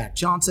about Jack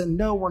Johnson,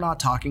 no, we're not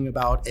talking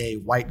about a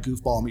white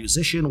goofball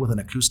musician with an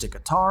acoustic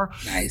guitar.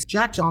 Nice.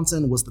 Jack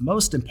Johnson was the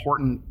most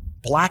important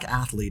Black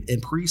athlete in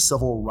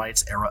pre-civil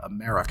rights era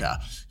America.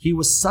 He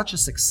was such a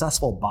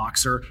successful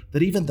boxer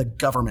that even the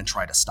government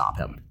tried to stop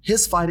him.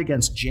 His fight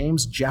against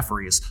James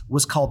Jeffries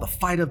was called the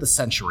fight of the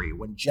century,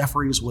 when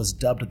Jeffries was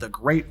dubbed the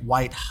Great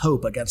White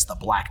Hope against the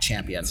Black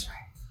champion.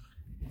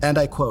 And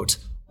I quote,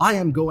 "I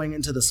am going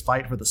into this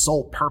fight for the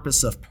sole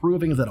purpose of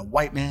proving that a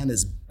white man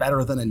is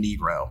better than a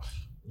Negro,"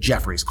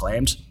 Jeffries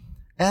claimed.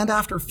 And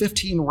after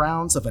 15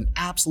 rounds of an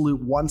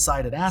absolute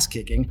one-sided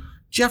ass-kicking,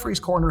 Jeffries'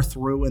 corner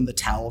threw in the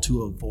towel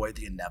to avoid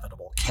the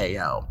inevitable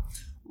KO.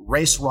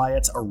 Race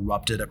riots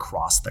erupted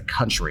across the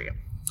country.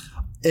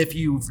 If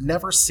you've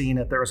never seen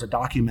it, there is a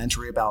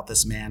documentary about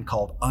this man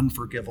called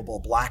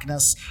Unforgivable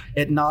Blackness.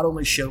 It not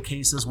only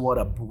showcases what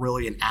a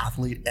brilliant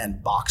athlete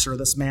and boxer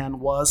this man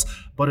was,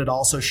 but it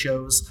also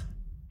shows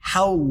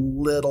how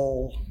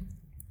little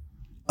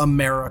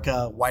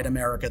America, white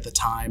America at the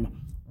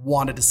time,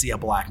 wanted to see a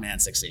black man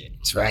succeed.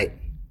 That's right.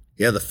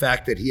 Yeah, the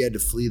fact that he had to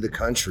flee the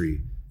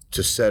country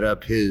to set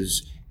up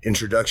his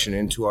introduction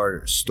into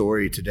our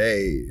story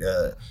today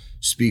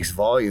speaks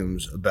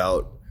volumes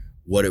about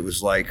what it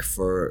was like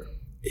for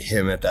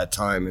him at that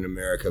time in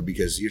America,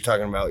 because you're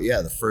talking about,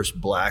 the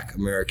first Black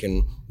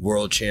American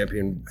world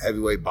champion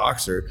heavyweight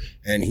boxer,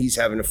 and he's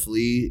having to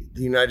flee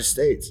the United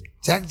States.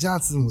 Jack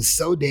Johnson was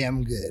so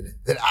damn good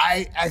that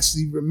I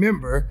actually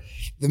remember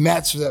the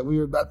match that we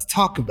were about to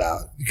talk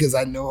about, because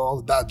I know all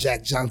about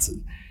Jack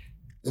Johnson.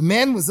 The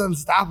man was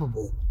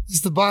unstoppable. It's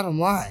the bottom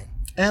line.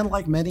 And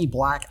like many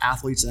Black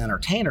athletes and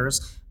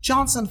entertainers,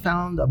 Johnson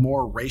found a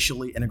more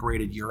racially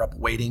integrated Europe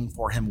waiting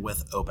for him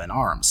with open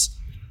arms.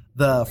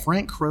 The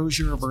Frank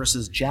Crozier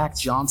versus Jack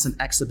Johnson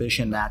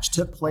exhibition match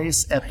took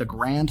place at the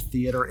Grand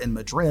Theater in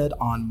Madrid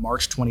on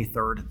March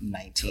 23rd,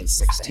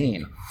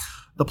 1916.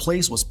 The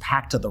place was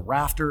packed to the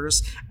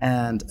rafters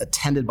and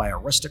attended by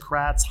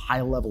aristocrats,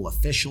 high-level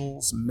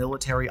officials,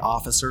 military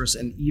officers,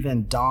 and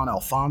even Don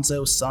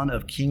Alfonso, son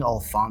of King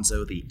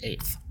Alfonso VIII.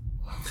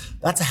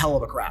 That's a hell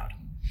of a crowd.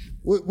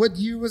 What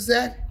year was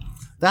that?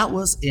 That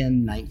was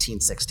in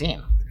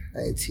 1916.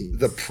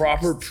 The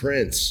proper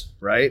prince,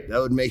 right? That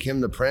would make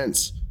him the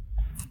prince.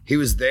 He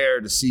was there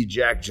to see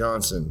Jack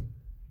Johnson.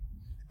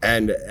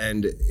 And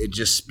it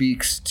just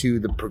speaks to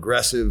the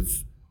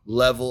progressive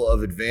level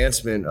of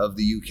advancement of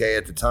the UK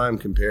at the time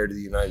compared to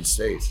the United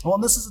States. Well,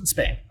 and this is in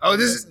Spain. Oh,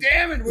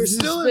 damn it, we're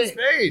still in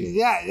Spain.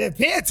 Yeah,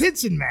 pay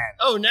attention, man.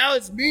 Oh, now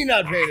it's me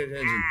not paying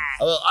attention.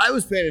 Well, I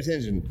was paying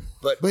attention,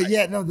 but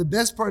yeah, no, the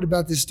best part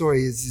about this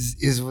story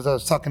is what I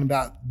was talking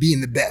about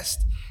being the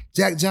best.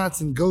 Jack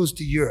Johnson goes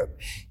to Europe.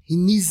 He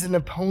needs an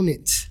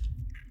opponent.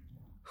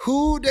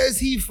 Who does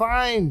he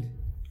find?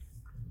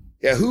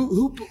 Yeah,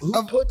 who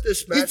put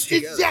this match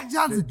together? It's Jack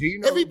Johnson. Do you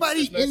know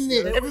everybody in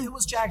there? It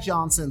was Jack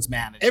Johnson's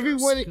manager.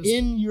 Everyone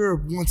in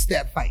Europe wants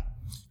that fight.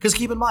 Because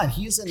keep in mind,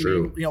 he's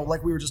in,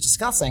 like we were just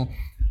discussing,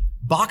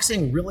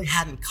 boxing really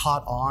hadn't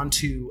caught on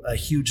to a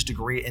huge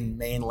degree in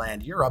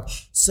mainland Europe.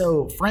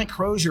 So Frank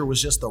Crozier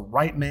was just the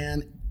right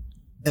man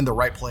in the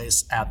right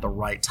place at the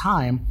right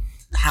time.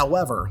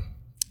 However,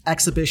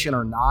 exhibition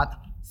or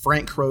not,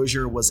 Frank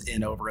Crozier was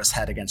in over his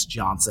head against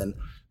Johnson,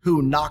 who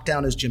knocked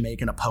down his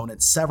Jamaican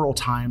opponent several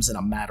times in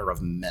a matter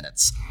of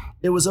minutes.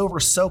 It was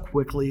over so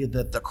quickly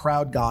that the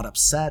crowd got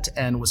upset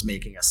and was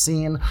making a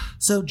scene,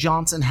 so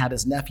Johnson had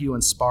his nephew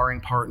and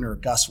sparring partner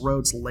Gus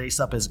Rhodes lace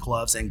up his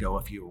gloves and go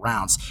a few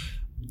rounds.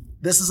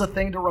 This is a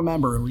thing to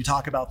remember, and we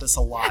talk about this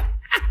a lot.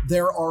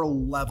 There are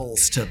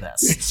levels to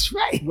this. That's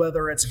right.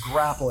 Whether it's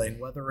grappling,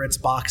 whether it's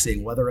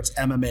boxing, whether it's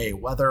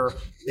MMA, whether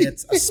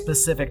it's a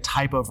specific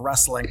type of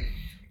wrestling.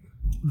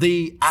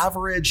 The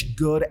average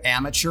good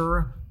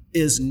amateur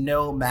is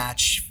no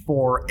match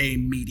for a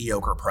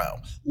mediocre pro,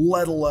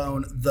 let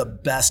alone the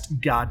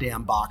best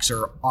goddamn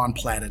boxer on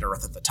planet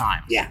Earth at the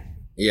time. Yeah.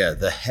 Yeah,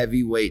 the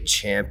heavyweight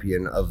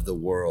champion of the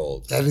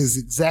world. That is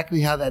exactly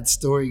how that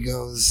story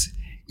goes,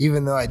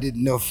 even though I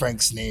didn't know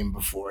Frank's name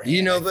before.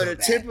 But a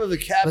tip of the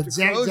cap to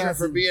Crozier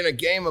for being a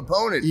game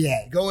opponent.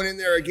 Yeah. Going in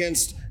there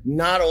against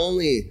not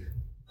only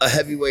a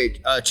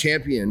heavyweight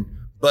champion,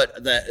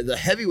 but the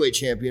heavyweight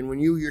champion, when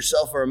you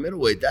yourself are a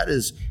middleweight, that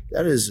is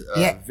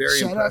very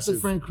shout impressive. Out to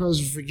Frank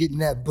Crozier for getting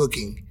that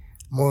booking,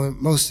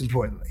 most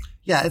importantly.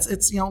 Yeah,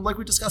 it's like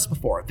we discussed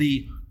before,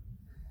 the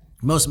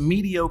most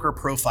mediocre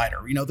pro fighter.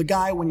 The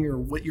guy when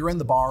you're in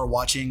the bar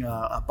watching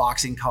a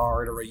boxing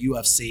card or a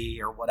UFC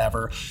or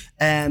whatever,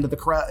 and the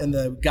crowd and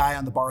the guy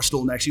on the bar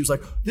stool next to you was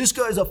like, "This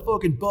guy's a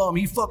fucking bum.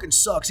 He fucking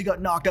sucks. He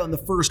got knocked out in the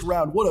first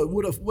round. What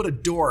a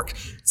dork."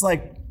 It's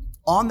like,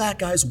 on that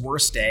guy's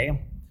worst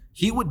day,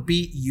 he would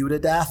beat you to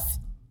death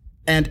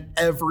and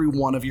every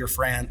one of your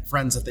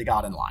friends that they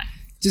got in line.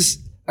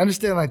 Just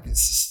understand like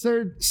this.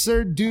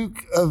 Sir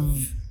Duke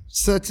of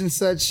such and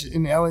such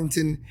in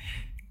Ellington,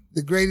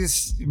 the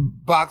greatest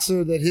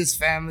boxer that his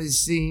family's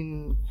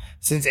seen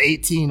since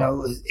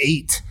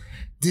 1808,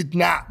 did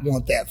not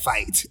want that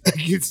fight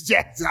against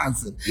Jack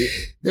Johnson.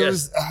 There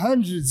was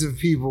hundreds of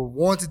people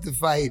wanted to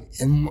fight,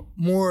 and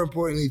more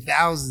importantly,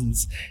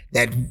 thousands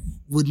that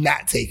would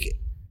not take it.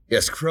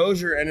 Yes,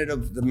 Crozier ended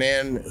up the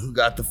man who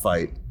got the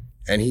fight,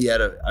 and he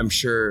had I'm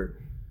sure,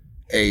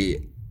 a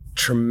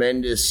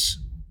tremendous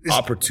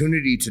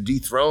opportunity to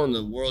dethrone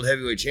the world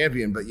heavyweight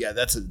champion. But yeah,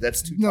 that's too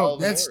tall. No,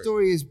 that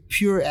story is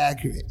pure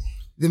accurate.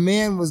 The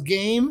man was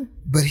game,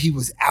 but he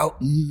was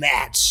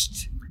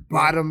outmatched.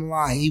 Bottom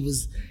line,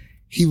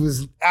 he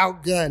was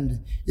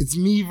outgunned. It's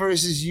me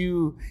versus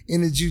you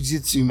in a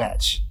jiu-jitsu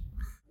match.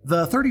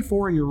 The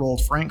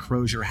 34-year-old Frank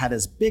Crozier had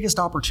his biggest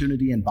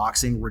opportunity in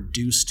boxing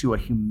reduced to a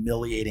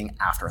humiliating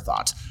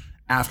afterthought.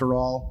 After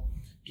all,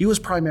 he was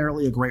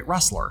primarily a great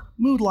wrestler,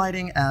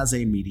 moonlighting as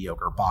a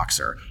mediocre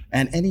boxer.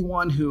 And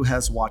anyone who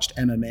has watched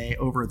MMA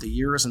over the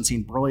years and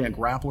seen brilliant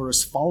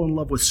grapplers fall in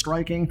love with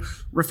striking,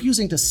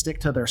 refusing to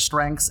stick to their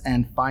strengths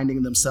and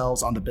finding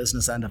themselves on the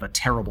business end of a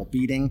terrible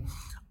beating,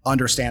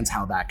 understands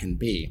how that can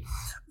be.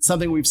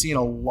 Something we've seen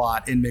a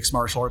lot in mixed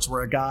martial arts,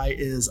 where a guy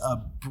is a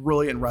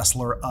brilliant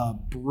wrestler, a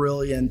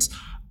brilliant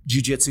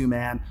jiu-jitsu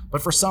man,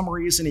 but for some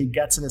reason he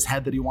gets in his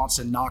head that he wants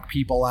to knock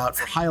people out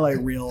for highlight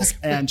reels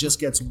and just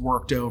gets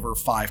worked over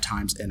 5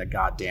 times in a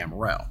goddamn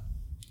row.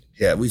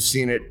 Yeah, we've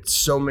seen it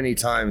so many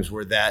times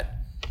where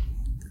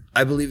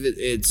I believe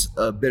it's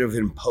a bit of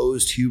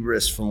imposed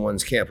hubris from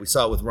one's camp. We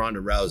saw it with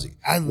Ronda Rousey,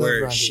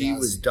 where she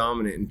was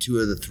dominant in 2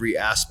 of the 3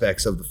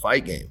 aspects of the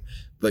fight game,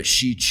 but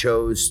she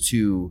chose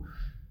to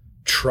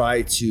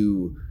try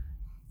to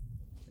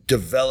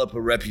develop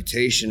a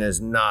reputation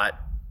as not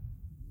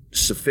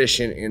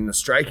sufficient in the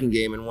striking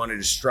game and wanted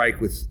to strike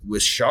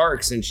with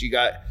sharks, and she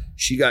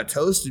got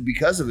toasted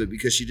because of it,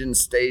 because she didn't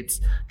stay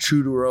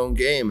true to her own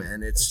game.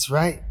 And that's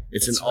right.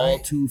 It's an all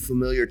too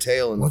familiar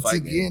tale in the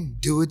fight game. Once again,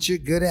 do what you're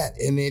good at,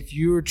 and if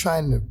you're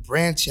trying to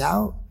branch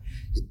out,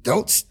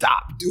 don't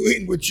stop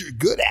doing what you're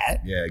good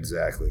at. Yeah,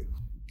 exactly.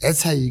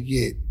 That's how you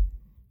get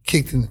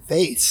kicked in the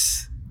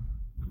face.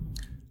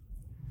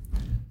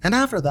 And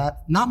after that,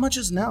 not much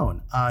is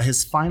known.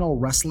 His final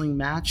wrestling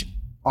match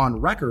on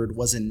record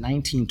was in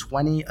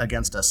 1920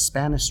 against a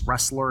Spanish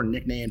wrestler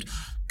nicknamed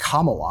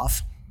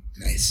Kamaloff.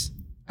 Nice.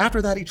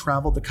 After that, he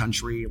traveled the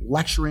country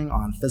lecturing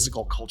on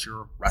physical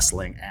culture,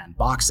 wrestling, and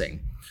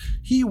boxing.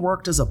 He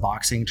worked as a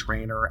boxing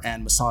trainer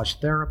and massage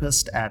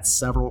therapist at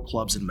several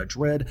clubs in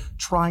Madrid,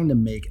 trying to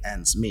make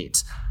ends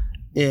meet.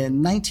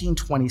 In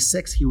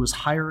 1926, he was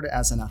hired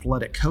as an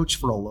athletic coach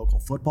for a local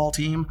football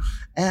team,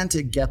 and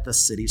to get the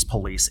city's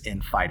police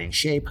in fighting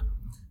shape,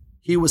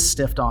 he was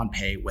stiffed on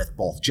pay with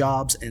both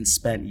jobs and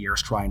spent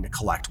years trying to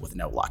collect with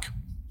no luck.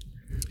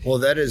 Well,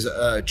 that is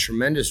a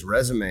tremendous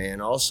resume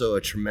and also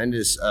a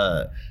tremendous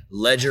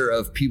ledger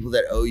of people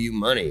that owe you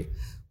money.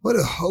 What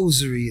a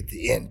hosiery at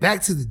the end.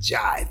 Back to the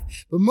jive.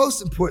 But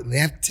most importantly,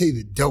 I have to tell you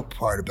the dope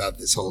part about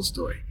this whole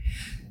story.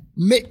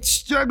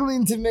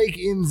 Struggling to make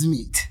ends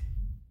meet.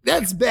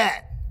 That's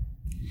bad.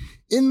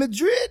 In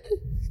Madrid,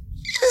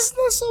 it's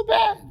not so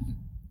bad.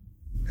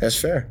 That's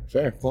fair.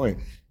 Fair point.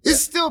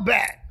 It's still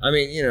bad. I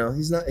mean,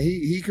 he's not.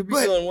 He could be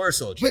feeling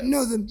worse, old chap. But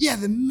no,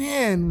 the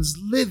man was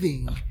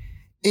living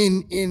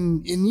in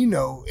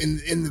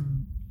the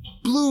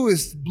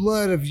bluest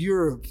blood of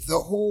Europe the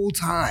whole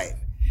time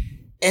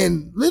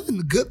and living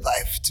the good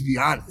life, to be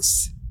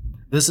honest.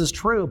 This is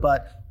true,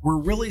 but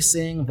we're really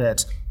seeing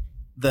that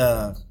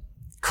the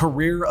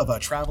career of a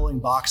traveling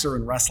boxer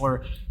and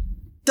wrestler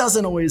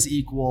doesn't always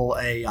equal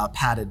a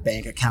padded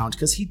bank account,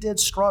 because he did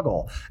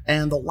struggle.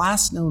 And the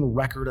last known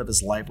record of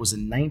his life was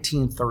in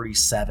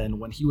 1937,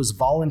 when he was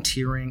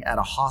volunteering at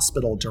a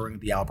hospital during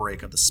the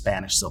outbreak of the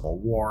Spanish Civil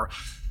War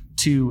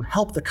to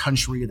help the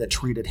country that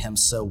treated him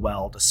so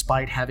well,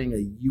 despite having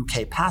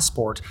a UK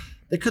passport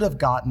that could have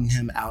gotten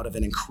him out of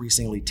an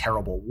increasingly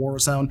terrible war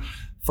zone.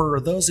 For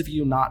those of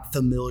you not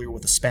familiar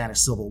with the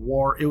Spanish Civil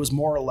War, it was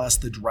more or less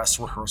the dress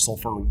rehearsal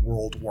for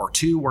World War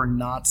II, where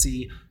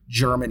Nazi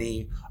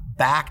Germany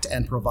backed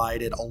and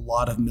provided a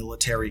lot of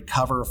military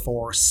cover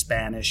for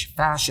Spanish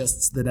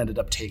fascists that ended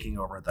up taking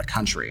over the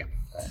country.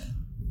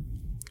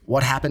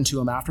 What happened to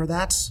him after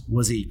that?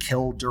 Was he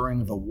killed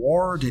during the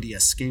war? Did he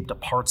escape to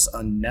parts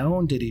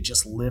unknown? Did he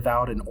just live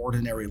out an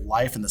ordinary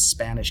life in the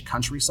Spanish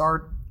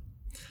countryside?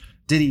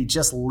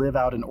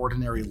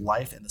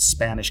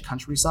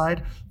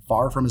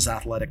 Far from his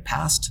athletic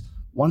past?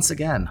 Once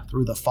again,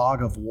 through the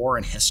fog of war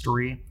and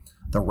history,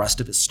 the rest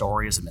of his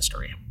story is a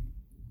mystery.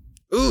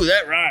 Ooh,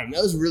 that rhymed.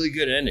 That was a really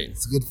good ending.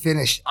 It's a good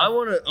finish. I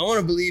want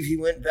to believe he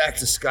went back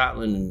to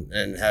Scotland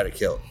and had a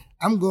kill.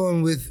 I'm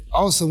going with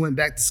also went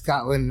back to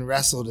Scotland and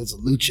wrestled as a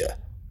lucha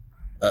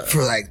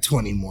for like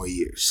 20 more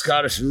years.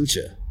 Scottish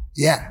lucha.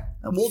 Yeah.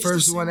 And we'll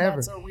first one ever.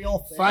 That's a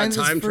real thing. Find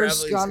Time the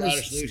first traveling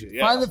Scottish lucha.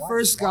 Yeah. Find the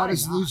first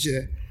Scottish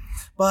lucha.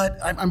 But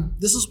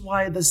this is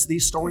why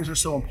these stories are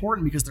so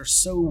important, because they're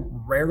so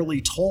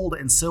rarely told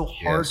and so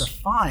hard to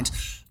find.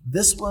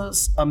 This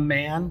was a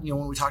man,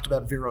 when we talked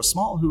about Vero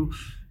Small, who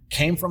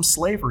came from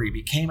slavery,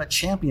 became a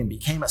champion,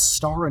 became a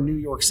star in New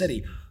York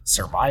City,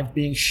 survived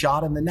being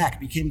shot in the neck,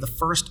 became the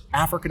first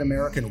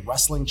African-American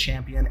wrestling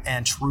champion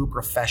and true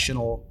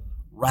professional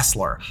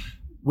wrestler.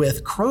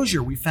 With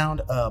Crozier, we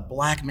found a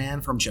black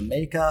man from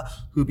Jamaica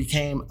who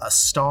became a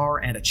star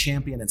and a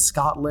champion in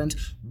Scotland,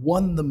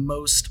 won the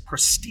most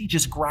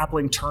prestigious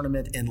grappling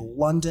tournament in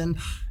London,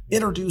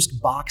 introduced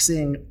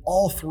boxing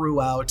all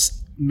throughout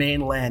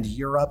mainland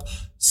Europe,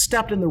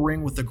 stepped in the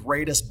ring with the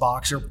greatest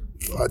boxer,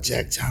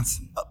 Jack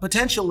Johnson,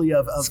 potentially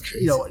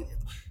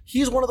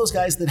he's one of those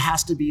guys that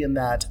has to be in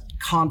that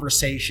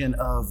conversation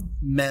of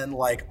men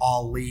like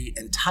Ali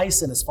and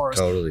Tyson as far as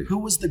who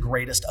was the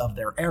greatest of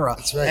their era.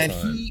 That's right. And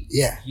he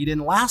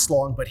didn't last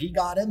long, but he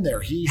got in there.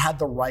 He had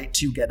the right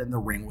to get in the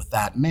ring with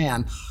that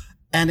man.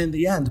 And in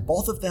the end,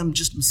 both of them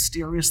just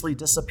mysteriously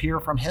disappear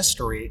from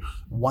history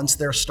once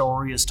their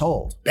story is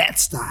told. That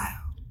style.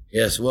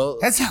 Yes, well,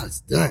 that's how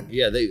it's done.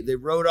 Yeah, they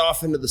rode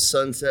off into the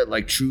sunset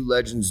like true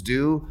legends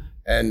do.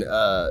 And,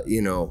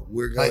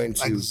 we're going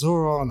like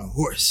Zorro on a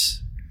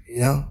horse,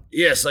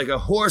 Yes, like a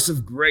horse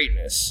of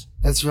greatness.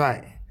 That's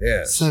right.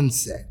 Yeah.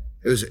 Sunset.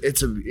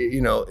 It's a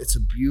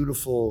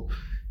beautiful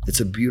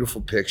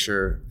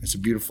picture. It's a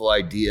beautiful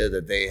idea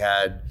that they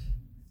had,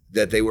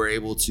 that they were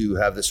able to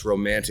have this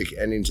romantic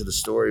ending to the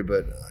story.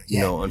 But,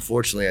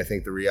 unfortunately, I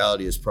think the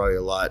reality is probably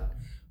a lot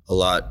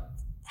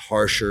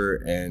harsher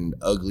and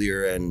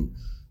uglier and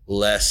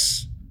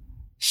less.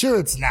 Sure,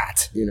 it's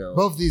not.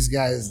 Both these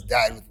guys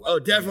died with. Oh,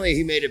 definitely,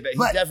 he made it back.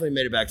 He definitely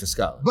made it back to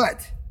Scotland.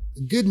 But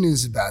the good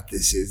news about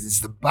this is it's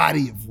the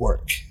body of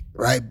work,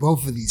 right?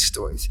 Both of these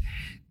stories,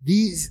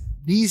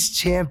 these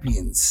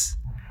champions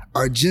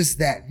are just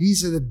that.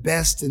 These are the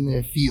best in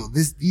their field.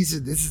 This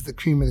is the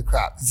cream of the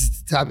crop. This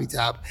is the toppy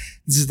top.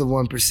 This is the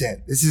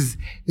 1%. This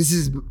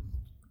is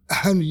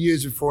 100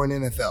 years before an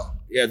NFL.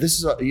 Yeah, this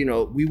is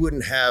we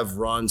wouldn't have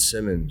Ron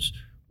Simmons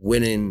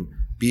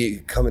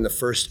becoming the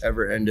first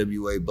ever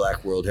NWA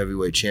Black World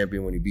Heavyweight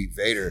Champion when he beat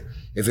Vader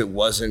if it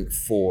wasn't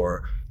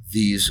for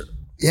these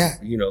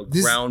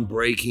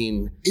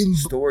groundbreaking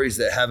stories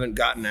that haven't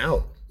gotten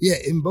out. Yeah,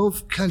 in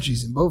both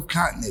countries, in both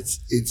continents,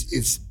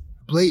 it's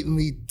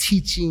blatantly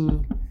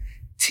teaching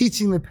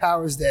the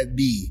powers that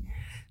be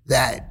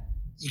that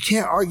you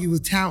can't argue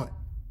with talent.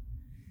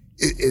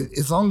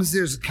 As long as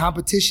there's a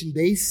competition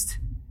based,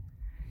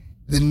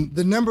 then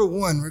the number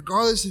one,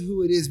 regardless of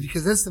who it is,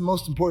 because that's the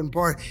most important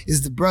part,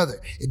 is the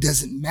brother. It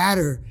doesn't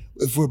matter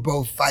if we're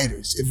both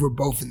fighters, if we're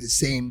both in the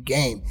same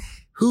game.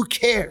 Who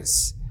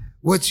cares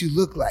what you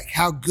look like?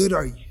 How good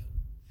are you?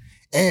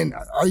 And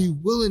are you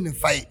willing to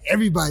fight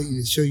everybody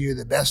to show you're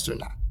the best or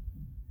not?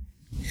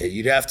 Yeah,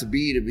 you'd have to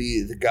be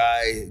the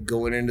guy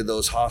going into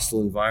those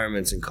hostile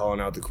environments and calling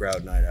out the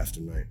crowd night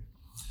after night.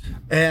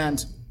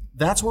 And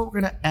that's where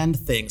we're going to end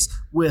things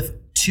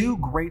with two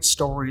great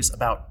stories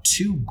about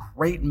two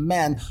great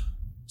men.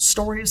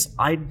 Stories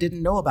I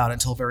didn't know about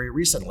until very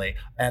recently.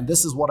 And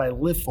this is what I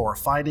live for,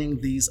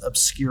 finding these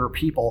obscure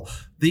people.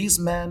 These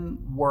men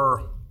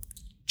were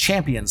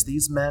champions.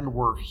 These men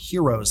were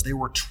heroes. They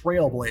were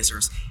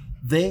trailblazers.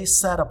 They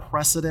set a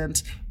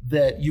precedent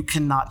that you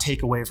cannot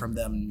take away from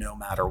them no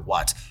matter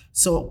what.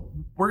 So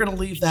we're going to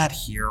leave that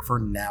here for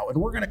now, and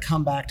we're going to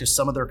come back to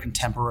some of their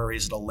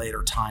contemporaries at a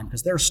later time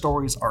because their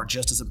stories are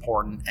just as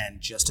important and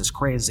just as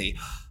crazy.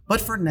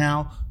 But for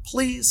now,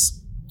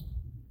 please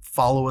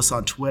follow us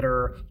on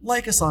Twitter,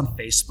 like us on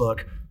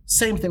Facebook,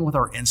 same thing with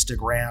our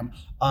Instagram.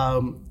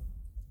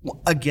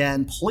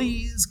 Again,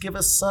 please give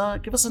us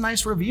a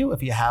nice review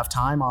if you have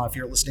time, if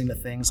you're listening to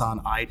things on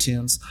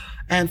iTunes.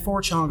 And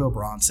for Chongo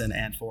Bronson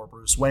and for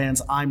Bruce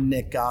Wayans, I'm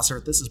Nick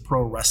Gossert. This is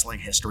Pro Wrestling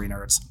History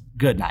Nerds.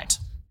 Good night.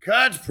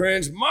 Cut,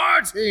 Prince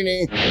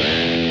Martini.